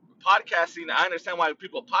 Uh, Podcasting, I understand why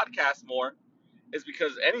people podcast more. Is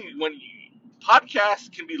because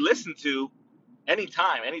podcasts can be listened to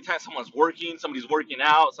anytime someone's working, somebody's working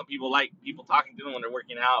out. Some people like people talking to them when they're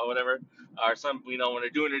working out or whatever, or some, you know, when they're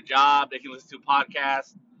doing their job, they can listen to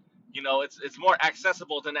podcasts. You know, it's more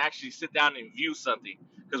accessible than actually sit down and view something.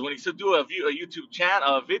 Because when you do a YouTube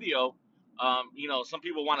channel, a video, you know, some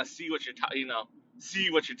people want to see what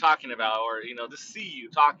see what you're talking about, or, you know, just see you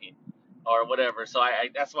talking or whatever. So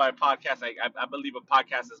that's why a podcast, I believe a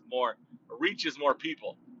podcast is more, reaches more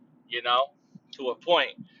people, you know, to a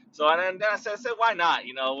point. So and then I said, why not?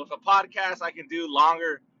 You know, with a podcast, I can do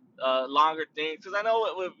longer things, because I know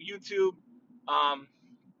with YouTube, um,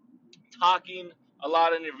 talking a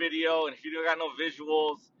lot in your video, and if you don't got no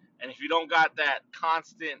visuals, and if you don't got that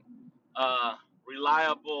constant, uh,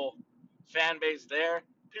 reliable fan base there,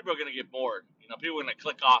 people are gonna get bored. You know, people are gonna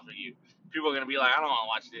click off of you. People are gonna be like, I don't want to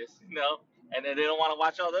watch this, you know, and then they don't want to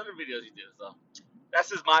watch all the other videos you do. So that's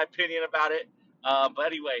just my opinion about it. But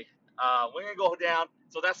anyway, we're gonna go down.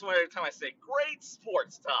 So that's why every time I say great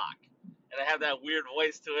sports talk, and I have that weird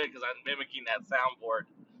voice to it because I'm mimicking that soundboard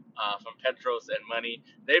from Petros and Money.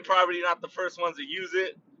 They probably not the first ones to use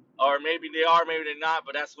it, or maybe they are, maybe they're not.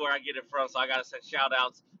 But that's where I get it from. So I gotta send shout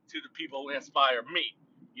outs to the people who inspire me.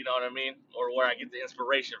 You know what I mean? Or where I get the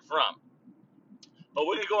inspiration from. But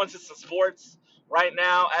we're gonna go into some sports right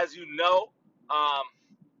now. As you know,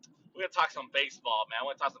 we're gonna talk some baseball, man. I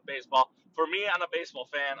want to talk some baseball. For me, I'm a baseball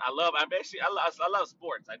fan. I love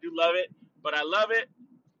sports. I do love it, but I love it.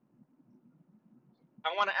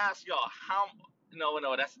 I want to ask y'all how. No,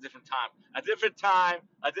 that's a different time. A different time.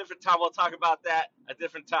 A different time. We'll talk about that a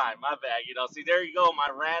different time. My bad. You know. See, there you go. My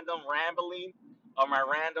random rambling or my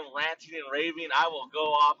random ranting and raving. I will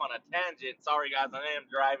go off on a tangent. Sorry, guys. I am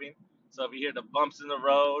driving, so if you hear the bumps in the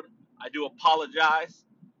road, I do apologize.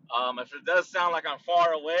 If it does sound like I'm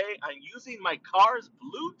far away, I'm using my car's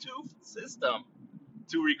Bluetooth system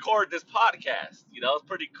to record this podcast. You know, it's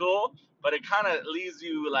pretty cool, but it kind of leaves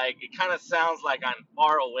you like, it kind of sounds like I'm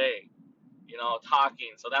far away, you know,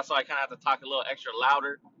 talking. So that's why I kind of have to talk a little extra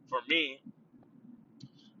louder for me.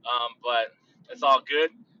 But it's all good.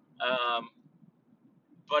 Um,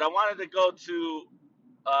 but I wanted to go to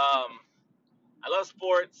um, I love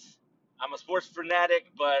sports. I'm a sports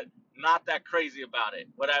fanatic, but not that crazy about it.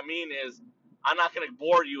 What I mean is, I'm not going to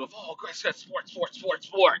bore you with, oh, Chris said sports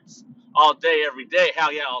all day, every day.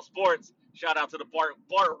 Hell yeah, all sports. Shout out to the Bart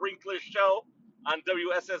Winkler Show on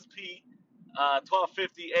WSSP,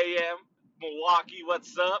 1250 AM, Milwaukee.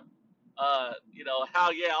 What's up? You know,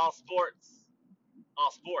 hell yeah, all sports.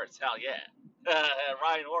 All sports, hell yeah.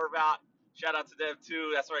 Ryan Horvath, shout out to them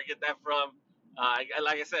too. That's where I get that from.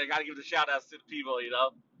 Like I said, I got to give the shout outs to the people, you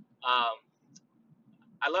know. Um,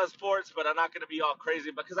 I love sports, but I'm not going to be all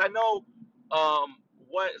crazy because I know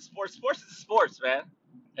what sports is sports, man.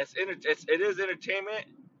 It is entertainment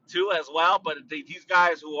too as well, but these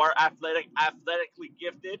guys who are athletically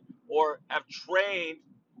gifted or have trained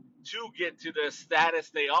to get to the status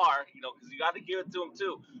they are, because you got to give it to them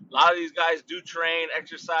too. A lot of these guys do train,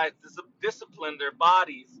 exercise, discipline their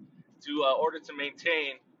bodies to order to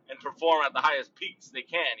maintain and perform at the highest peaks they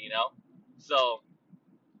can. So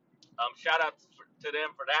shout out to them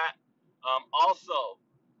for that. Also,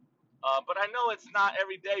 but I know it's not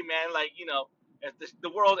every day, man. Like, if the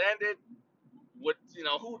world ended,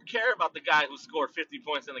 who would care about the guy who scored 50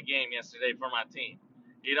 points in a game yesterday for my team?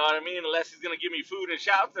 You know what I mean? Unless he's gonna give me food and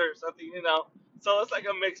shelter or something. So it's like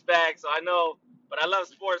a mixed bag. So I know, but I love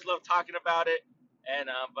sports, love talking about it, and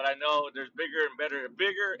but I know there's bigger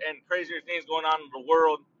and crazier things going on in the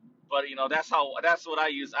world. But that's what I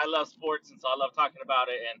use. I love sports, and so I love talking about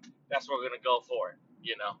it, and that's what we're gonna go for.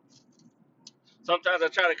 Sometimes I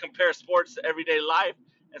try to compare sports to everyday life,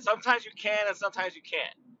 and sometimes you can, and sometimes you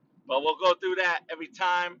can't. But we'll go through that every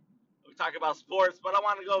time we talk about sports. But I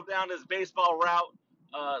want to go down this baseball route.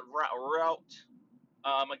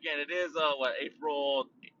 Again, it is April.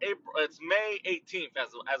 It's May 18th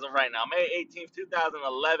as of right now, May 18th,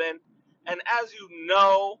 2011. And as you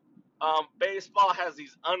know, baseball has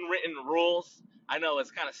these unwritten rules. I know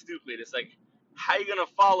it's kind of stupid. It's like, how are you gonna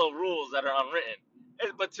follow rules that are unwritten?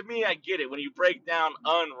 But to me, I get it. When you break down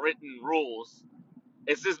unwritten rules,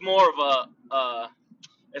 it's just more of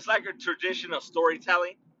it's like a tradition of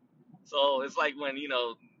storytelling. So it's like when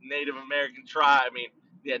Native American tribe, I mean,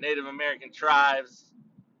 yeah, Native American tribes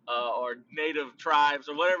or native tribes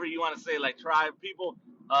or whatever you want to say, like tribe people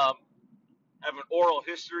um, have an oral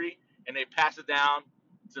history and they pass it down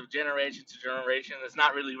to generation to generation. It's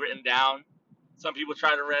not really written down. Some people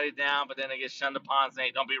try to write it down, but then they get shunned upon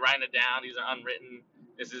saying, "Don't be writing it down. These are unwritten.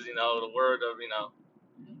 This is the word of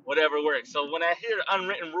whatever works." So when I hear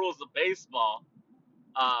unwritten rules of baseball,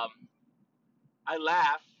 um, I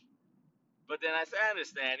laugh. But then I say, I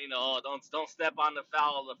understand, don't step on the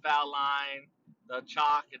foul line, the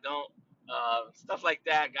chalk, and don't stuff like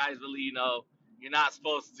that. Guys, really, you're not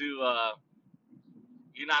supposed to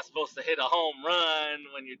you're not supposed to hit a home run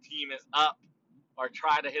when your team is up, or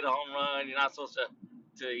try to hit a home run. You're not supposed to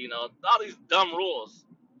all these dumb rules,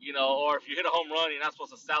 or if you hit a home run, you're not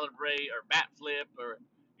supposed to celebrate or bat flip or,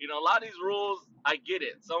 a lot of these rules. I get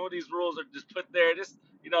it. Some of these rules are just put there just,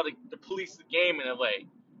 to police the game in a way.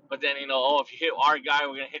 But then, if you hit our guy,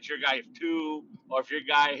 we're going to hit your guy too. Or if your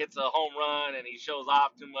guy hits a home run and he shows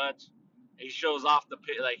off too much, he shows off the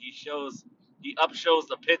pit, like he upshows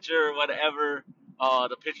the pitcher or whatever.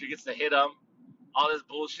 The pitcher gets to hit him. All this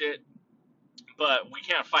bullshit. But we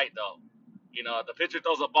can't fight though. If the pitcher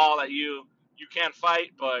throws a ball at you, you can't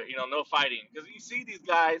fight, but no fighting. Because you see these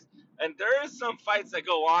guys, and there is some fights that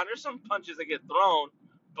go on. There's some punches that get thrown,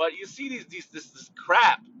 but you see this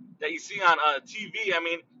crap that you see on TV. I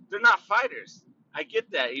mean, they're not fighters. I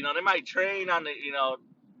get that. They might train on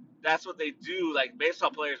that's what they do. Like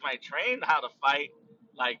baseball players might train how to fight,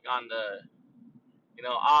 like on the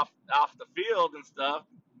off the field and stuff.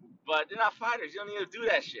 But they're not fighters. You don't need to do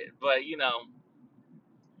that shit. But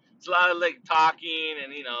it's a lot of like talking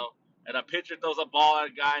and a pitcher throws a ball at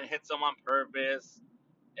a guy and hits him on purpose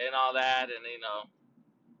and all that, and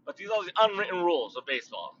but these are the unwritten rules of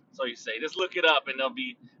baseball. So you say, just look it up, and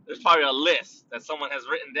there's probably a list that someone has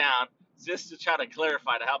written down just to try to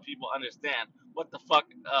clarify to help people understand what the fuck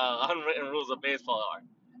unwritten rules of baseball are.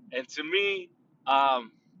 And to me,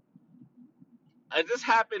 um, this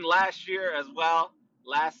happened last year as well.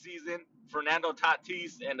 Last season, Fernando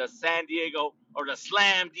Tatis and the Slam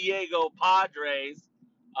Diego Padres.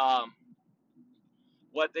 Um,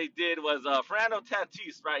 what they did was Fernando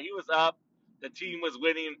Tatis, right? He was up. The team was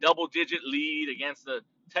winning double-digit lead against the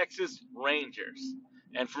Texas Rangers,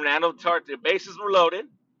 and the bases were loaded,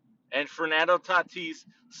 and Fernando Tatis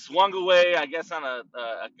swung away, I guess on a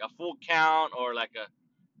full count or like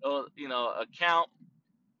a count,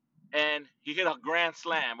 and he hit a grand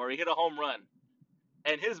slam or he hit a home run.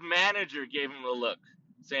 And his manager gave him a look,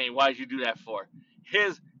 saying, "Why'd you do that for?"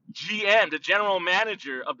 His GM, the general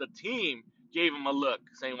manager of the team, gave him a look,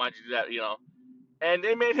 saying, "Why'd you do that?" And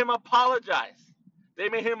they made him apologize. They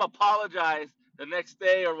made him apologize the next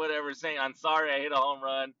day or whatever, saying, "I'm sorry, I hit a home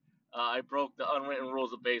run. I broke the unwritten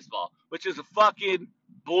rules of baseball," which is fucking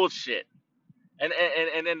bullshit. And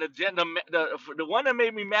then the one that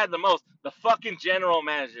made me mad the most, the fucking general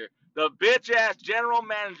manager, the bitch ass general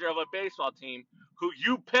manager of a baseball team who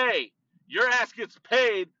you pay. Your ass gets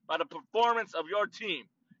paid by the performance of your team.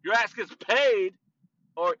 Your ass gets paid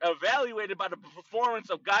or evaluated by the performance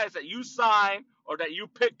of guys that you sign or that you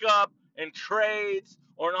pick up in trades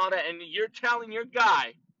or and all that. And you're telling your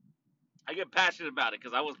guy, I get passionate about it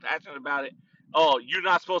because I was passionate about it. Oh, you're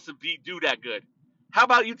not supposed to do that good. How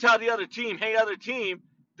about you tell the other team, hey, other team,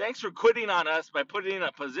 Thanks for quitting on us by putting in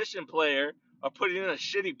a position player or putting in a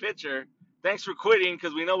shitty pitcher. Thanks for quitting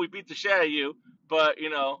because we know we beat the shit out of you. But,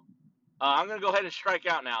 I'm going to go ahead and strike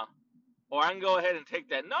out now. Or I can go ahead and take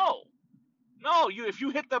that. No. No, if you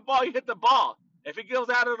hit the ball, you hit the ball. If it goes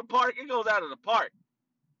out of the park, it goes out of the park.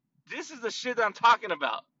 This is the shit I'm talking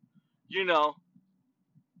about. You know,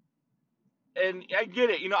 and I get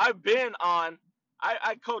it. I've been on.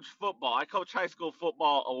 I coached football. I coached high school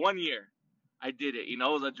football 1 year. I did it. It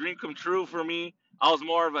was a dream come true for me. I was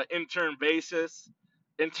more of an internship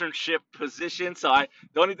position. So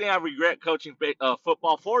the only thing I regret coaching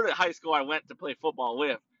football for the high school I went to play football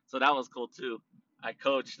with. So that was cool too. I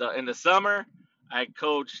coached in the summer. I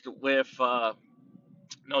coached with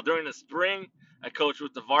during the spring. I coached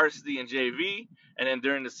with the varsity and JV, and then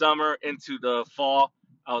during the summer into the fall,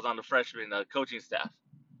 I was on the freshman coaching staff,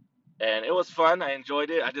 and it was fun. I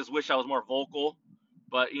enjoyed it. I just wish I was more vocal,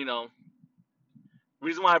 but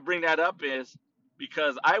reason why I bring that up is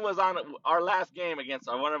because I was on our last game against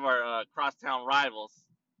one of our crosstown rivals.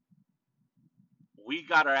 We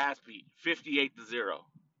got our ass beat, 58-0.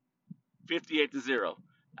 58-0.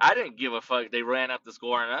 I didn't give a fuck. They ran up the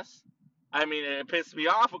score on us. I mean, it pissed me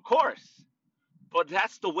off, of course. But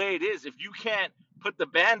that's the way it is. If you can't put the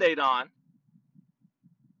Band-Aid on,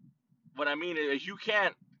 what I mean is you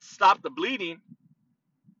can't stop the bleeding,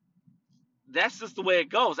 that's just the way it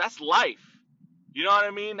goes. That's life. You know what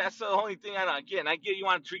I mean? That's the only thing I don't get. And I get you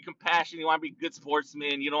want to treat compassion, you want to be a good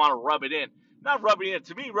sportsman, you don't want to rub it in. Not rubbing it in.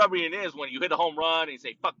 To me, rubbing it in is when you hit a home run and you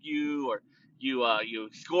say, fuck you, or you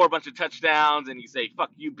score a bunch of touchdowns and you say,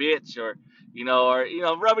 fuck you, bitch, or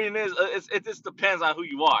rubbing it in is, it just depends on who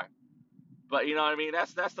you are. But you know what I mean?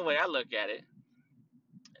 That's the way I look at it.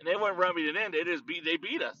 And they weren't rubbing it in. They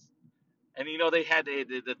beat us. And they had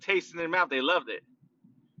the taste in their mouth. They loved it.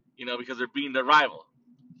 Because they're beating their rival.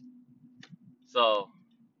 So,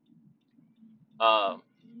 uh,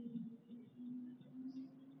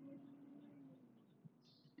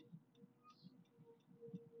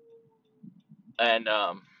 and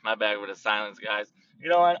my bad with the silence, guys.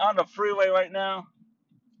 And on the freeway right now,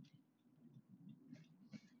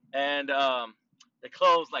 and they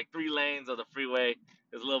closed like 3 lanes of the freeway.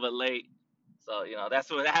 It's a little bit late. So, that's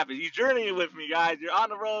what happens. You're journeying with me, guys. You're on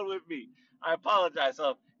the road with me. I apologize.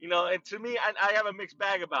 So, and to me, I have a mixed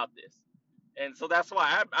bag about this. And so that's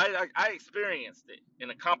why I experienced it in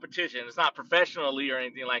a competition. It's not professionally or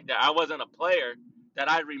anything like that. I wasn't a player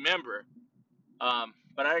that I remember,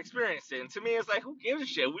 but I experienced it. And to me, it's like, who gives a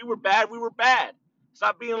shit? We were bad. We were bad.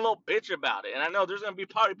 Stop being a little bitch about it. And I know there's going to be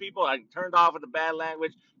party people I turned off with the bad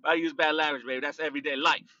language, but I use bad language, baby. That's everyday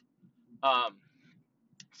life. Um,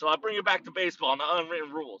 so I bring it back to baseball and the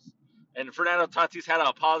unwritten rules. And Fernando Tatis had to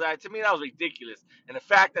apologize. To me, that was ridiculous. And the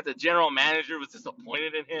fact that the general manager was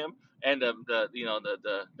disappointed in him, and the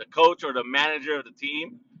coach or the manager of the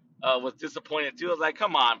team was disappointed too. I was like,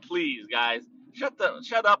 come on, please, guys, shut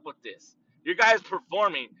up with this. Your guys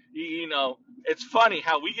performing. It's funny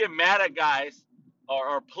how we get mad at guys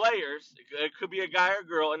or players. It could be a guy or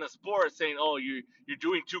girl in a sport saying, "Oh, you're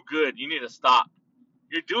doing too good. You need to stop.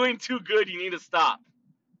 You're doing too good. You need to stop."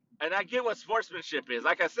 And I get what sportsmanship is.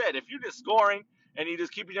 Like I said, if you're just scoring and you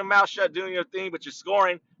just keeping your mouth shut, doing your thing, but you're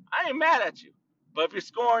scoring, I ain't mad at you. But if you're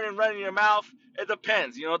scoring and running your mouth, it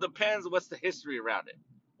depends. It depends what's the history around it.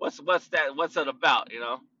 What's it about?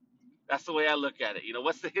 That's the way I look at it.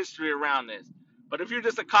 What's the history around this? But if you're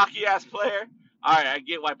just a cocky ass player, all right, I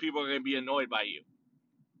get why people are going to be annoyed by you.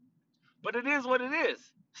 But it is what it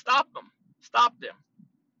is. Stop them. Stop them.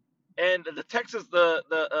 And the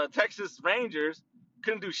Texas Rangers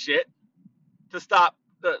couldn't do shit to stop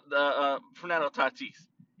the Fernando Tatis.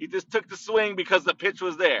 He just took the swing because the pitch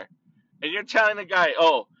was there. And you're telling the guy,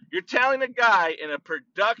 in a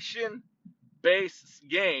production based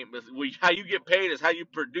game, how you get paid is how you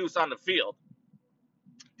produce on the field,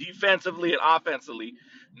 defensively and offensively,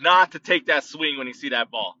 not to take that swing when you see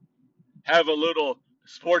that ball. Have a little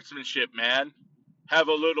sportsmanship, man. Have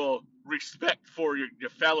a little respect for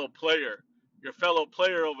your fellow player. Your fellow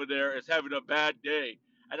player over there is having a bad day.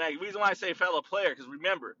 And the reason why I say fellow player, because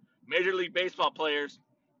remember, Major League Baseball players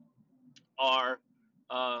are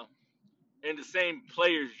in the same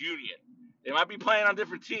players union. They might be playing on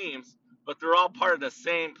different teams, but they're all part of the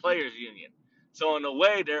same players union. So in a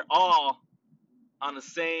way, they're all on the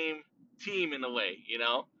same team in a way,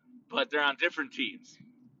 but they're on different teams.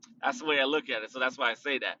 That's the way I look at it. So that's why I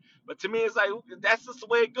say that. But to me, it's like, that's just the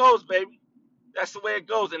way it goes, baby. That's the way it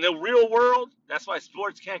goes. In the real world, that's why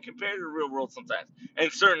sports can't compare to the real world sometimes. In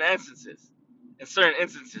certain instances.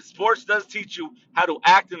 Sports does teach you how to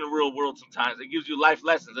act in the real world sometimes. It gives you life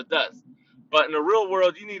lessons. It does. But in the real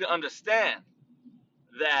world, you need to understand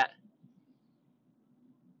that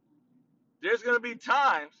there's going to be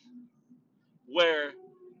times where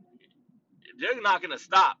they're not going to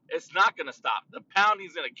stop. It's not going to stop. The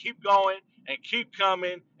pounding's going to keep going and keep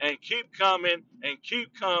coming and keep coming and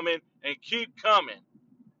keep coming and keep coming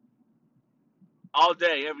all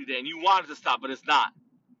day, every day. And you want it to stop, but it's not.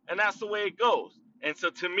 And that's the way it goes. And so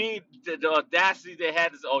to me, the audacity they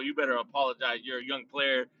had is, oh, you better apologize. You're a young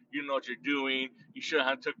player. You know what you're doing. You shouldn't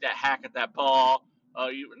have took that hack at that ball.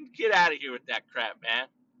 You get out of here with that crap, man.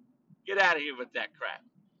 Get out of here with that crap.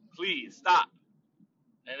 Please stop.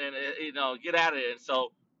 And then get out of it. And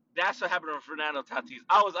so that's what happened to Fernando Tatis.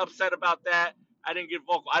 I was upset about that. I didn't get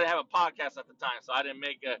vocal. I didn't have a podcast at the time, so I didn't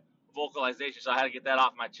make a vocalization. So I had to get that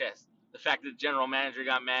off my chest. The fact that the general manager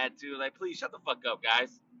got mad too, like, please shut the fuck up,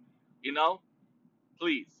 guys. You know,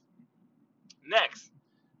 please. Next,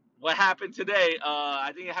 what happened today?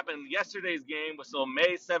 I think it happened in yesterday's game. So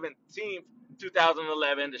May 17th,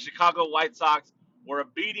 2011, the Chicago White Sox were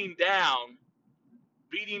beating down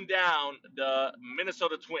the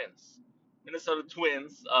Minnesota Twins. Minnesota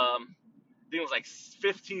Twins. I think it was like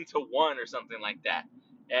 15-1 or something like that.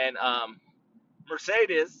 And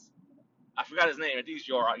Mercedes, I forgot his name. I think it's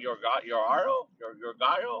Yorgaro.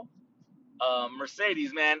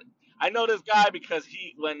 Mercedes, man. I know this guy because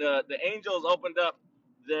when the Angels opened up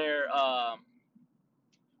their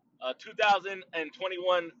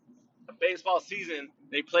 2021 baseball season,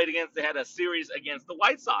 they had a series against the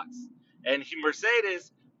White Sox, and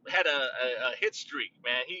Mercedes had a hit streak,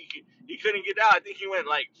 man. He couldn't get out. I think he went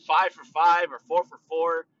like 5 for 5 or 4 for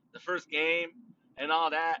 4 the first game and all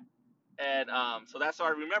that. And so that's where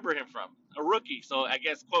I remember him from, a rookie. So I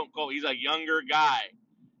guess, quote unquote, he's a younger guy.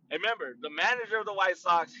 And remember, the manager of the White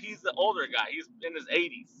Sox, he's the older guy. He's in his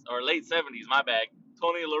 80s or late 70s, my bad.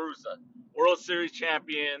 Tony La Russa, World Series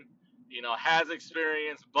champion, has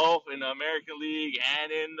experience both in the American League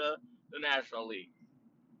and in the National League.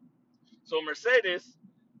 So Mercedes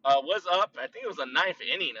was up. I think it was a ninth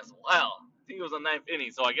inning as well. I think it was a ninth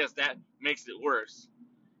inning. So I guess that makes it worse.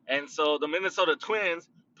 And so the Minnesota Twins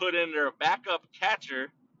put in their backup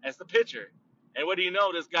catcher as the pitcher. And what do you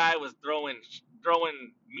know? This guy was throwing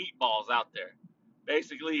meatballs out there.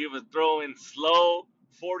 Basically, he was throwing slow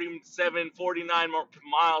 47, 49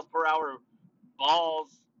 miles per hour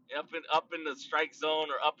balls up in the strike zone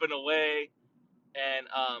or up and away. And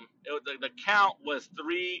the count was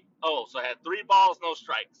 3-0. So I had 3 balls, no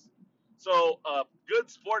strikes. So a good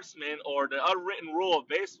sportsman, or the unwritten rule of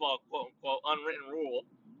baseball, quote unquote, unwritten rule,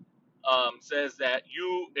 says that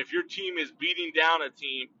if your team is beating down a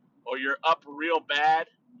team or you're up real bad,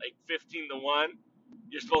 like 15-1,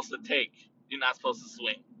 you're supposed to take. You're not supposed to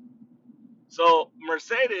swing. So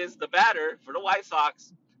Mercedes, the batter for the White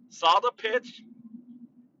Sox, saw the pitch,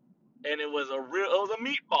 and it was a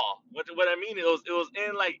meatball. What I mean, it was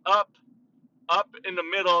in like up in the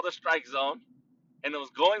middle of the strike zone, and it was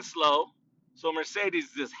going slow. So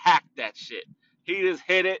Mercedes just hacked that shit. He just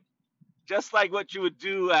hit it, just like what you would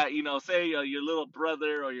do at, say your little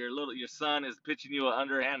brother or your son is pitching you an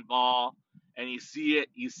underhand ball, and you see it,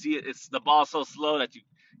 it's the ball so slow that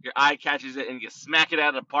your eye catches it and you smack it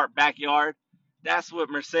out of the backyard. That's what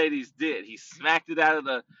Mercedes did. He smacked it out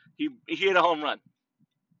of he hit a home run.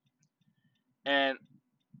 And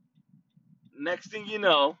next thing you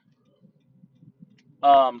know,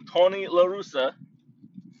 Tony La Russa,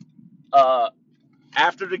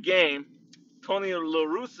 after the game, Tony La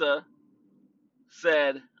Russa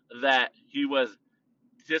said that he was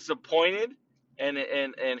disappointed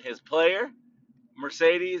in his player,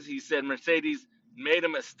 Mercedes. He said Mercedes made a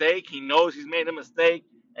mistake. He knows he's made a mistake,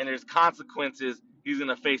 and there's consequences he's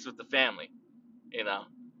gonna face with the family.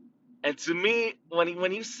 And to me,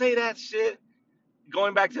 when you say that shit,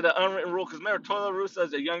 going back to the unwritten rule, because remember, Tony La Russa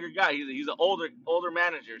is a younger guy. He's an older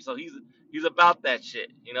manager, so he's about that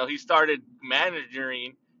shit. He started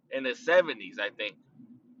managing in the 70s, I think,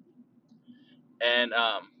 and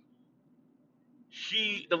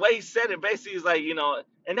the way he said it basically is like,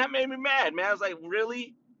 and that made me mad, man. I was like,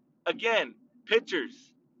 really? Again,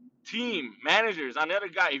 pitchers, team, managers, on the other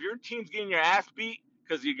guy, if your team's getting your ass beat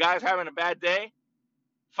because you guys having a bad day,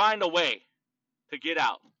 find a way to get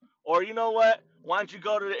out. Or you know what? Why don't you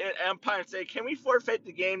go to the umpire and say, can we forfeit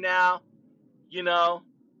the game now?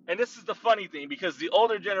 And this is the funny thing, because the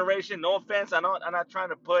older generation, no offense, I'm not trying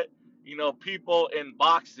to put, people in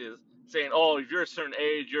boxes saying, oh, if you're a certain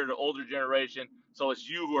age, you're the older generation, so it's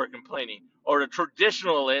you who are complaining. Or the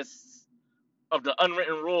traditionalists of the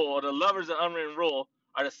unwritten rule, or the lovers of unwritten rule,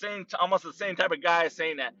 are almost the same type of guys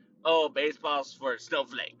saying that, oh, baseball's for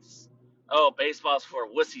snowflakes. Oh, baseball's for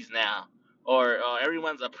wussies now. Or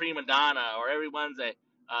everyone's a prima donna, or everyone's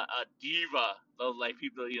a diva. Those like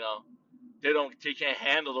people, they can't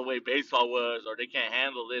handle the way baseball was, or they can't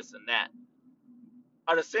handle this and that.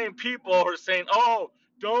 Are the same people who are saying, "Oh,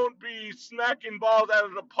 don't be smacking balls out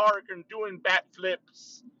of the park and doing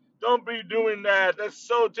backflips. Don't be doing that. That's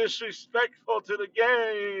so disrespectful to the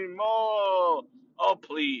game." Oh,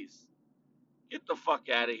 please get the fuck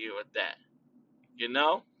out of here with that. You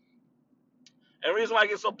know. And the reason why I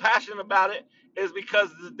get so passionate about it is because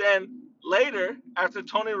then later, after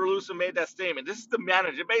Tony Russa made that statement, this is the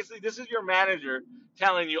manager. Basically, this is your manager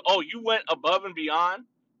telling you, "Oh, you went above and beyond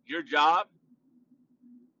your job.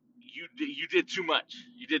 You did too much.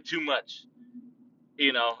 You did too much."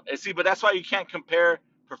 And see, but that's why you can't compare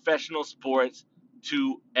professional sports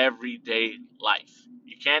to everyday life.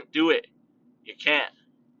 You can't do it. You can't.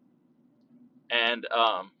 And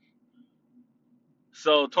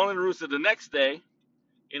so Tony Russa the next day,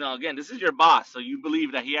 again, this is your boss, so you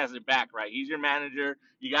believe that he has it back, right? He's your manager.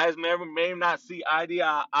 You guys may not see eye to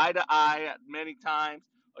eye many times,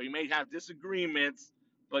 or you may have disagreements.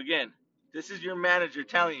 But again, this is your manager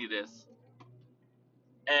telling you this,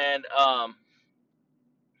 and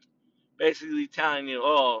basically telling you,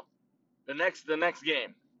 oh, the next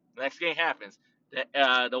game happens.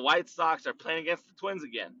 The White Sox are playing against the Twins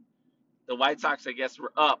again. The White Sox, I guess,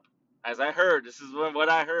 were up. As I heard, this is what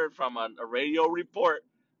I heard from a radio report.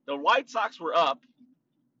 The White Sox were up,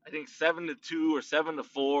 I think 7-2 or 7-4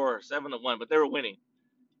 or 7-1, but they were winning.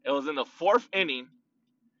 It was in the fourth inning,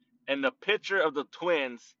 and the pitcher of the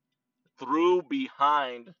Twins threw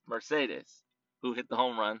behind Mercedes, who hit the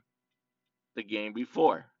home run the game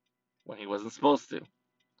before when he wasn't supposed to.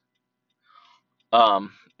 And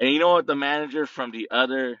you know what the manager from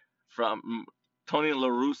Tony La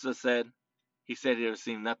Russa said? He said he was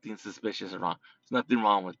seeing nothing suspicious or wrong. There's nothing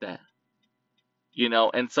wrong with that.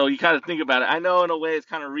 And so you kind of think about it. I know in a way it's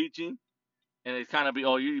kind of reaching, and it's kind of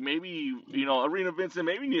Arena Vincent,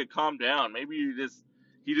 maybe you need to calm down. Maybe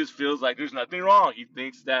he just feels like there's nothing wrong. He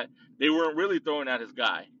thinks that they weren't really throwing at his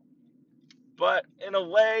guy. But in a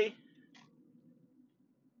way,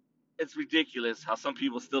 it's ridiculous how some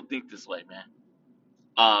people still think this way, man.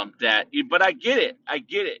 But I get it.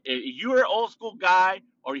 If you're an old school guy,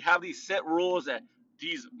 or you have these set rules, that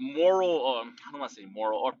these moral, I don't want to say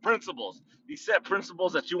moral, or principles, these set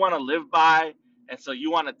principles that you want to live by, and so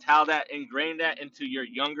you want to ingrain that into your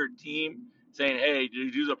younger team, saying, "Hey,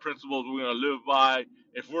 these are principles we're gonna live by.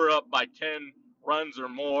 If we're up by 10 runs or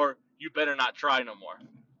more, you better not try no more."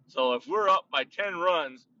 So if we're up by 10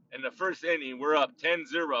 runs in the first inning, we're up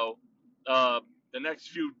 10-0. The next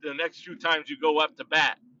few times you go up to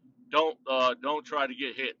bat, don't try to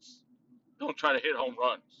get hits. Don't try to hit home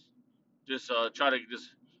runs. Just try to just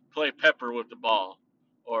play pepper with the ball,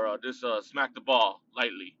 or just smack the ball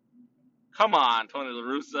lightly. Come on, Tony La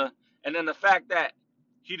Russa. And then the fact that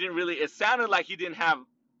it sounded like he didn't have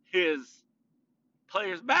his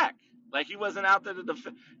players back. Like he wasn't out there to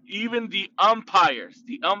defend. Even the umpires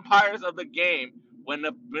of the game, when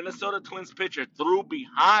the Minnesota Twins pitcher threw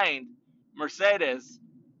behind Mercedes,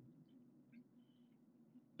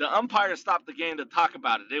 the umpires stopped the game to talk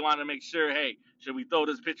about it. They wanted to make sure, hey, should we throw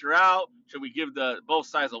this pitcher out? Should we give both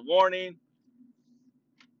sides a warning?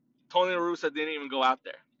 Tony La Russa didn't even go out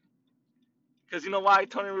there. Because you know why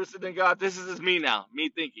Tony La Russa didn't go out? This is just me now, me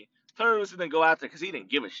thinking. Tony La Russa didn't go out there because he didn't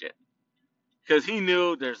give a shit. Because he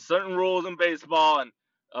knew there's certain rules in baseball, and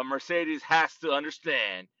Mercedes has to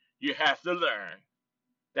understand. You have to learn.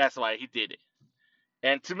 That's why he did it.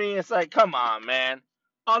 And to me, it's like, come on, man.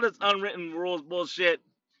 All this unwritten rules bullshit,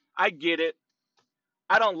 I get it.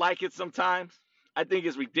 I don't like it sometimes. I think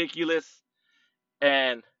it's ridiculous.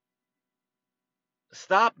 And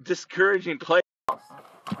stop discouraging players.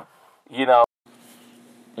 You know.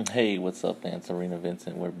 Hey, what's up, man? It's Arena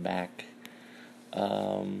Vincent. We're back.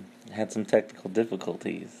 Had some technical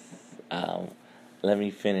difficulties. Let me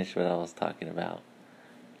finish what I was talking about.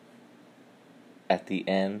 At the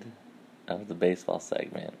end of the baseball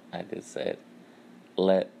segment, I just said,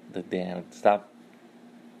 stop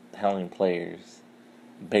telling players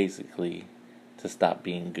basically to stop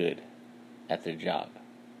being good at their job.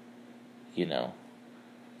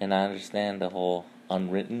 And I understand the whole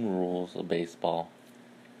unwritten rules of baseball.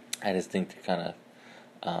 I just think they're kind of,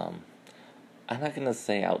 I'm not going to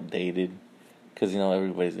say outdated, because,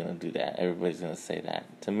 everybody's going to do that. Everybody's going to say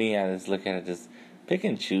that. To me, I just look at it, just pick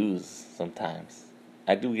and choose sometimes.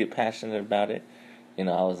 I do get passionate about it.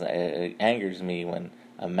 It angers me when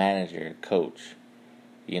a manager, coach,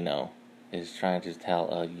 is trying to tell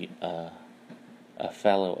a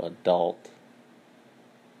fellow adult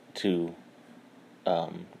to,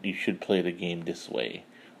 you should play the game this way,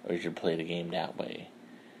 or you should play the game that way.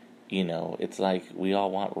 it's like we all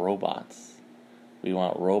want robots. We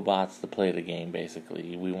want robots to play the game,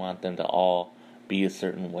 basically. We want them to all be a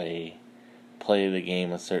certain way, play the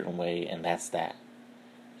game a certain way, and that's that.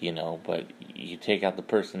 But you take out the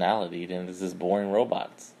personality, then it's just boring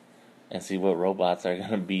robots. And see what robots are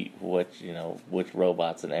going to beat which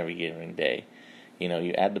robots in every given day.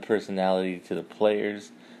 You add the personality to the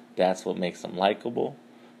players, that's what makes them likable.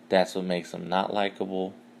 That's what makes them not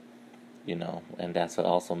likable, and that's what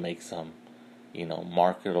also makes them,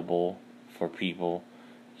 marketable for people,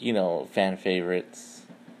 fan favorites,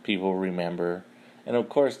 people remember. And of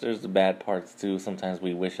course, there's the bad parts too. Sometimes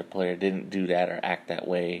we wish a player didn't do that or act that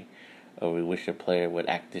way, or we wish a player would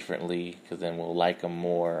act differently because then we'll like them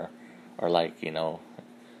more, or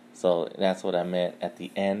So that's what I meant at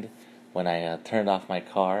the end when I turned off my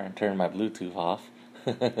car and turned my Bluetooth off.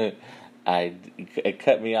 It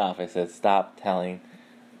cut me off. I said, stop telling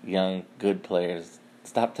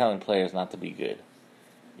players not to be good,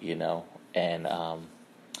 And I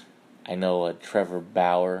know Trevor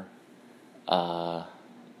Bauer,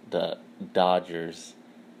 the Dodgers,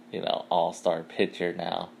 all-star pitcher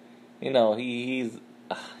now. He's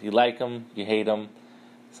you like him, you hate him.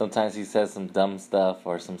 Sometimes he says some dumb stuff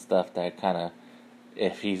or some stuff that kind of,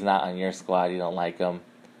 if he's not on your squad, you don't like him.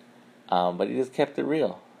 But he just kept it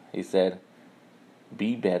real. He said,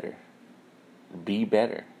 be better. Be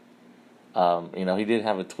better. He did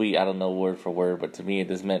have a tweet, I don't know word for word, but to me it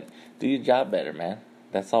just meant, do your job better, man.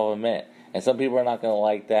 That's all it meant. And some people are not going to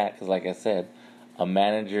like that because, like I said, a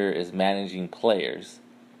manager is managing players.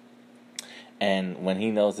 And when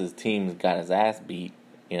he knows his team's got his ass beat,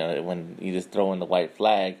 when you just throw in the white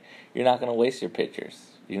flag, you're not going to waste your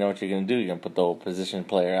pitchers. You know what you're going to do? You're going to put the old position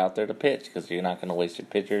player out there to pitch because you're not going to waste your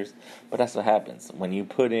pitchers. But that's what happens. When you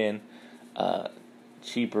put in a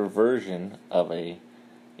cheaper version of a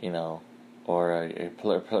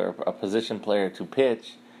position player to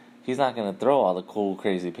pitch, he's not going to throw all the cool,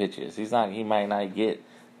 crazy pitches. He might not get,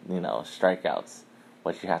 strikeouts.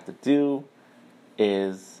 What you have to do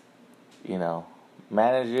is,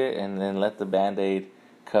 manage it and then let the Band-Aid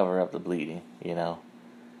cover up the bleeding,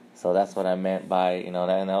 So that's what I meant by, that,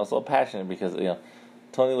 and I was so passionate because,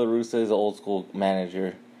 Tony La Russa is an old school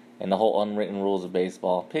manager, and the whole unwritten rules of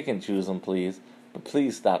baseball, pick and choose them, please. But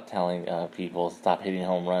please stop telling people, stop hitting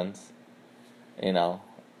home runs, And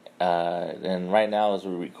right now, as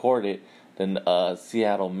we record it, the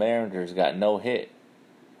Seattle Mariners got no hit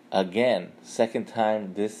again, second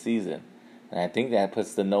time this season, and I think that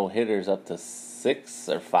puts the no hitters up to 6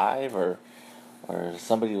 or 5 or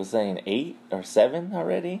somebody was saying 8 or 7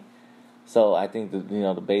 already. So I think that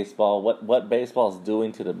the baseball, what baseball is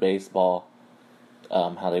doing to the baseball,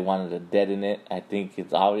 how they wanted to deaden it, I think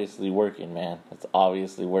it's obviously working, man. It's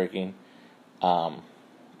obviously working. But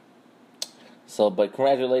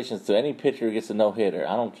congratulations to any pitcher who gets a no-hitter.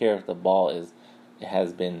 I don't care if the ball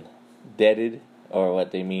has been deaded, or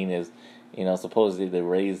what they mean is, supposedly they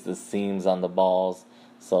raise the seams on the balls,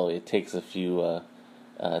 so it takes a few,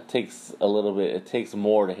 it takes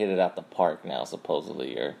more to hit it out the park now,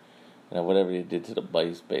 supposedly, or, whatever they did to the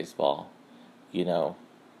baseball,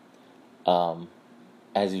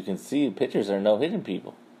 As you can see, pitchers are no-hitting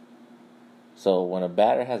people. So when a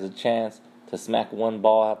batter has a chance to smack one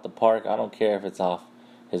ball out the park, I don't care if it's off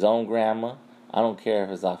his own grandma, I don't care if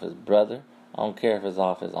it's off his brother, I don't care if it's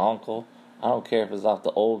off his uncle, I don't care if it's off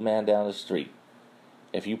the old man down the street.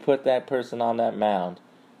 If you put that person on that mound,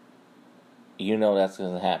 that's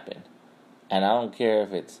going to happen. And I don't care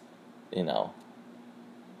if it's, the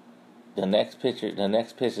next pitch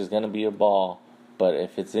is going to be a ball, but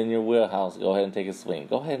if it's in your wheelhouse, go ahead and take a swing.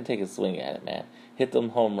 Go ahead and take a swing at it, man. Hit them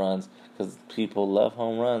home runs, because people love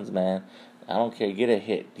home runs, man. I don't care. Get a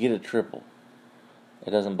hit. Get a triple.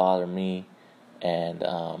 It doesn't bother me. And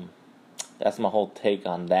that's my whole take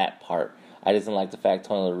on that part. I just didn't like the fact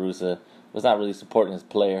Tony La Russa was not really supporting his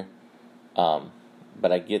player.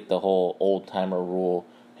 But I get the whole old-timer rule.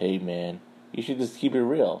 Hey, man, you should just keep it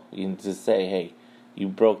real. You can just say, hey, you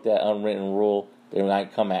broke that unwritten rule. They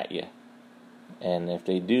might come at you. And if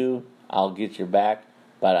they do, I'll get your back.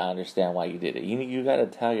 But I understand why you did it. You got to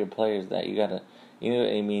tell your players that. You got to,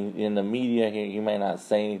 in the media here, you might not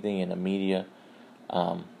say anything in the media.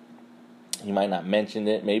 He might not mention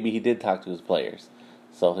it. Maybe he did talk to his players.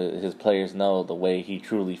 So his players know the way he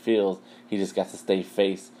truly feels. He just got to stay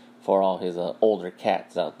face for all his older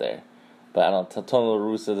cats out there. But Tony La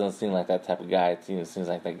Russa doesn't seem like that type of guy. It seems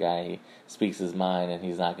like that guy, he speaks his mind and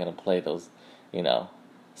he's not going to play those,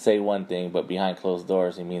 say one thing, but behind closed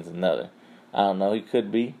doors he means another. I don't know, he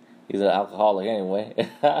could be. He's an alcoholic anyway.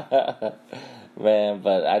 Man,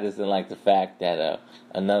 but I just didn't like the fact that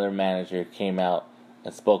another manager came out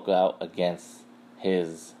and spoke out against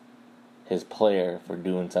his player for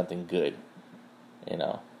doing something good, you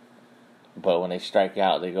know. But when they strike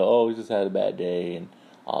out, they go, "Oh, he just had a bad day," and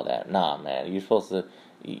all that. Nah, man, you're supposed to,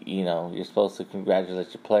 you're supposed to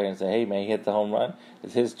congratulate your player and say, "Hey, man, he hit the home run.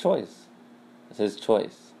 It's his choice. It's his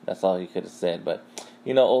choice." That's all he could have said. But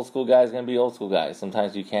old school guys gonna be old school guys.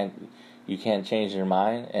 Sometimes you can't change your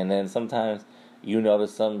mind, and then sometimes you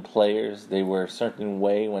notice some players, they were a certain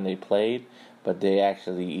way when they played, but they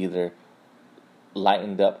actually either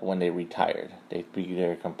lightened up when they retired.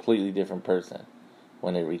 They're a completely different person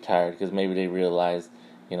when they retired, because maybe they realized,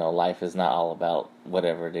 life is not all about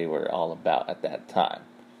whatever they were all about at that time.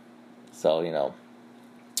 So,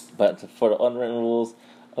 but for the unwritten rules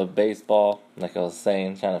of baseball, like I was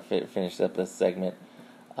saying, trying to finish up this segment,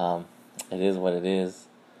 it is what it is.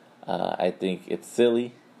 I think it's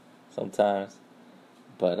silly sometimes,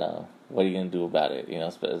 but what are you going to do about it?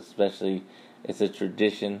 Especially it's a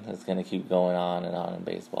tradition that's going to keep going on and on in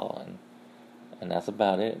baseball, and that's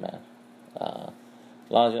about it, man.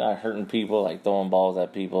 As long as you're not hurting people, like throwing balls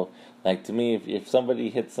at people. Like, to me, if somebody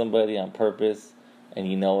hits somebody on purpose and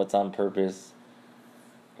you know it's on purpose,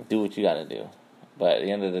 do what you got to do. But at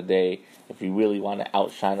the end of the day, if you really want to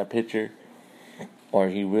outshine a pitcher, or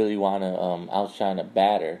if you really want to outshine a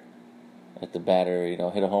batter, if the batter, hit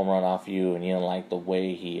a home run off you and you don't like the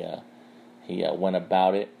way he went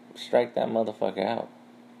about it, strike that motherfucker out.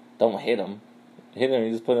 Don't hit him. Hit him,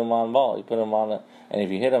 you just put him on ball. You put him on and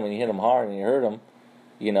if you hit him and you hit him hard and you hurt him,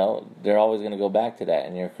 they're always going to go back to that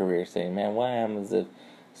in your career, saying, "Man, what happens if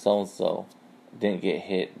so-and-so didn't get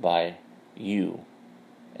hit by you?"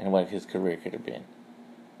 And what his career could have been.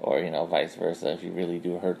 Or, vice versa, if you really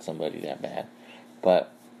do hurt somebody that bad.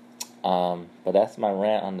 But that's my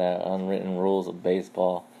rant on the unwritten rules of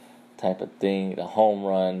baseball type of thing. The home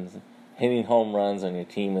runs, hitting home runs when your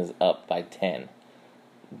team is up by 10.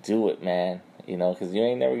 Do it, man. Because you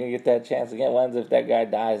ain't never going to get that chance again. What happens if that guy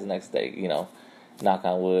dies the next day? Knock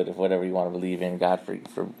on wood, if whatever you want to believe in. God, for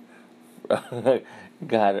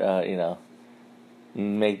God,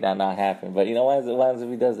 make that not happen. But, what happens if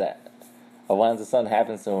he does that? Or what happens if something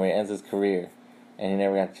happens to him where he ends his career and he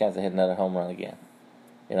never got a chance to hit another home run again?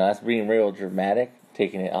 That's being real dramatic,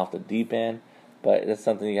 taking it off the deep end, but it's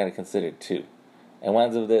something you got to consider too. And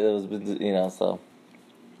once it was, so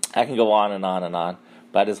I can go on and on and on,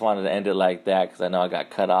 but I just wanted to end it like that because I know I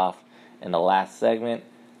got cut off in the last segment.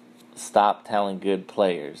 Stop telling good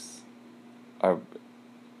players, telling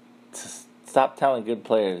good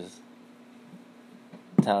players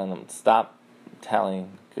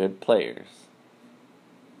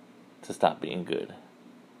to stop being good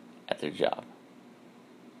at their job.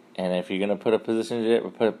 And if you're gonna put a position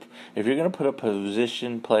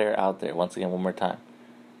player out there, once again, one more time,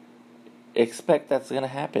 expect that's gonna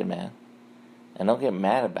happen, man, and don't get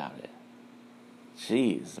mad about it.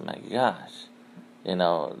 Jeez, my gosh,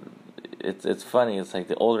 it's funny. It's like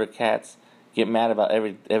the older cats get mad about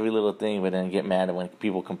every little thing, but then get mad when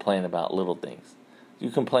people complain about little things.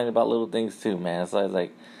 You complain about little things too, man. So it's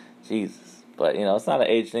like, Jesus. But it's not an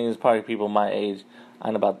age thing. It's probably people my age.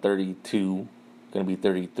 I'm about 32. Gonna be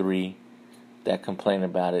 33 that complain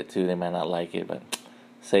about it too. They might not like it, but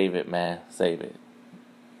save it, man. Save it.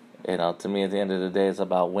 To me, at the end of the day, it's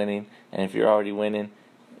about winning. And if you're already winning,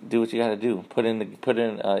 do what you got to do. Put in.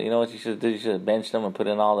 You know what you should do? You should bench them and put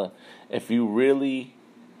in all the. If it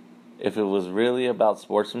was really about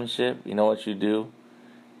sportsmanship, you know what you do?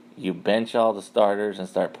 You bench all the starters and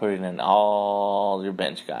start putting in all your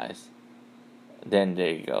bench guys. Then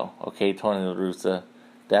there you go. Okay, Tony La Russa.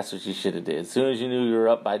 That's what you should have did. As soon as you knew you were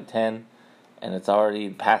up by 10 and it's already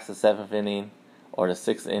past the 7th inning or the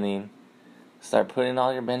 6th inning, start putting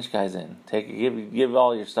all your bench guys in. Give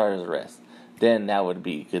all your starters a rest. Then that would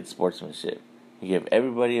be good sportsmanship. You give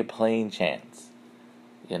everybody a playing chance.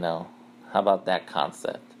 How about that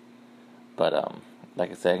concept? But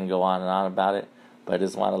like I said, I can go on and on about it. But I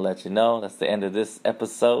just want to let you know that's the end of this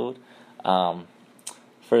episode.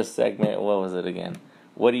 First segment, what was it again?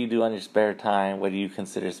 What do you do on your spare time? What do you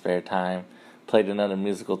consider spare time? Played another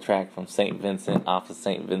musical track from St. Vincent off the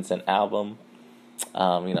St. Vincent album.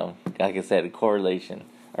 Like I said, a correlation.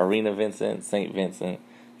 Arena Vincent, St. Vincent.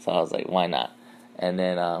 So I was like, why not? And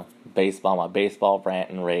then baseball, my baseball rant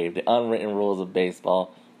and rave. The unwritten rules of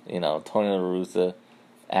baseball. Tony La Russa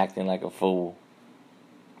acting like a fool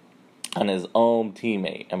on his own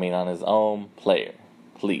teammate. On his own player.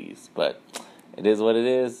 Please. But it is what it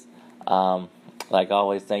is. Like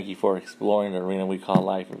always, thank you for exploring the arena we call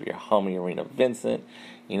life of your homie Arena Vincent.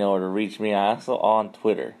 You know where to reach me. I'm also on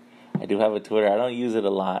Twitter. I do have a Twitter. I don't use it a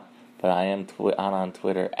lot, but I am on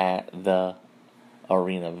Twitter at the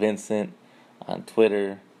Arena Vincent. on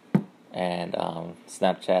Twitter, and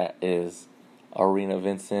Snapchat is Arena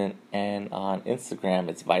Vincent, and on Instagram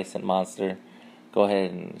it's Vicent Monster. Go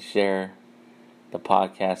ahead and share the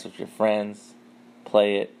podcast with your friends,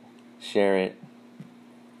 play it, share it,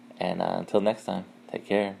 and until next time, take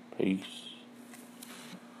care, peace.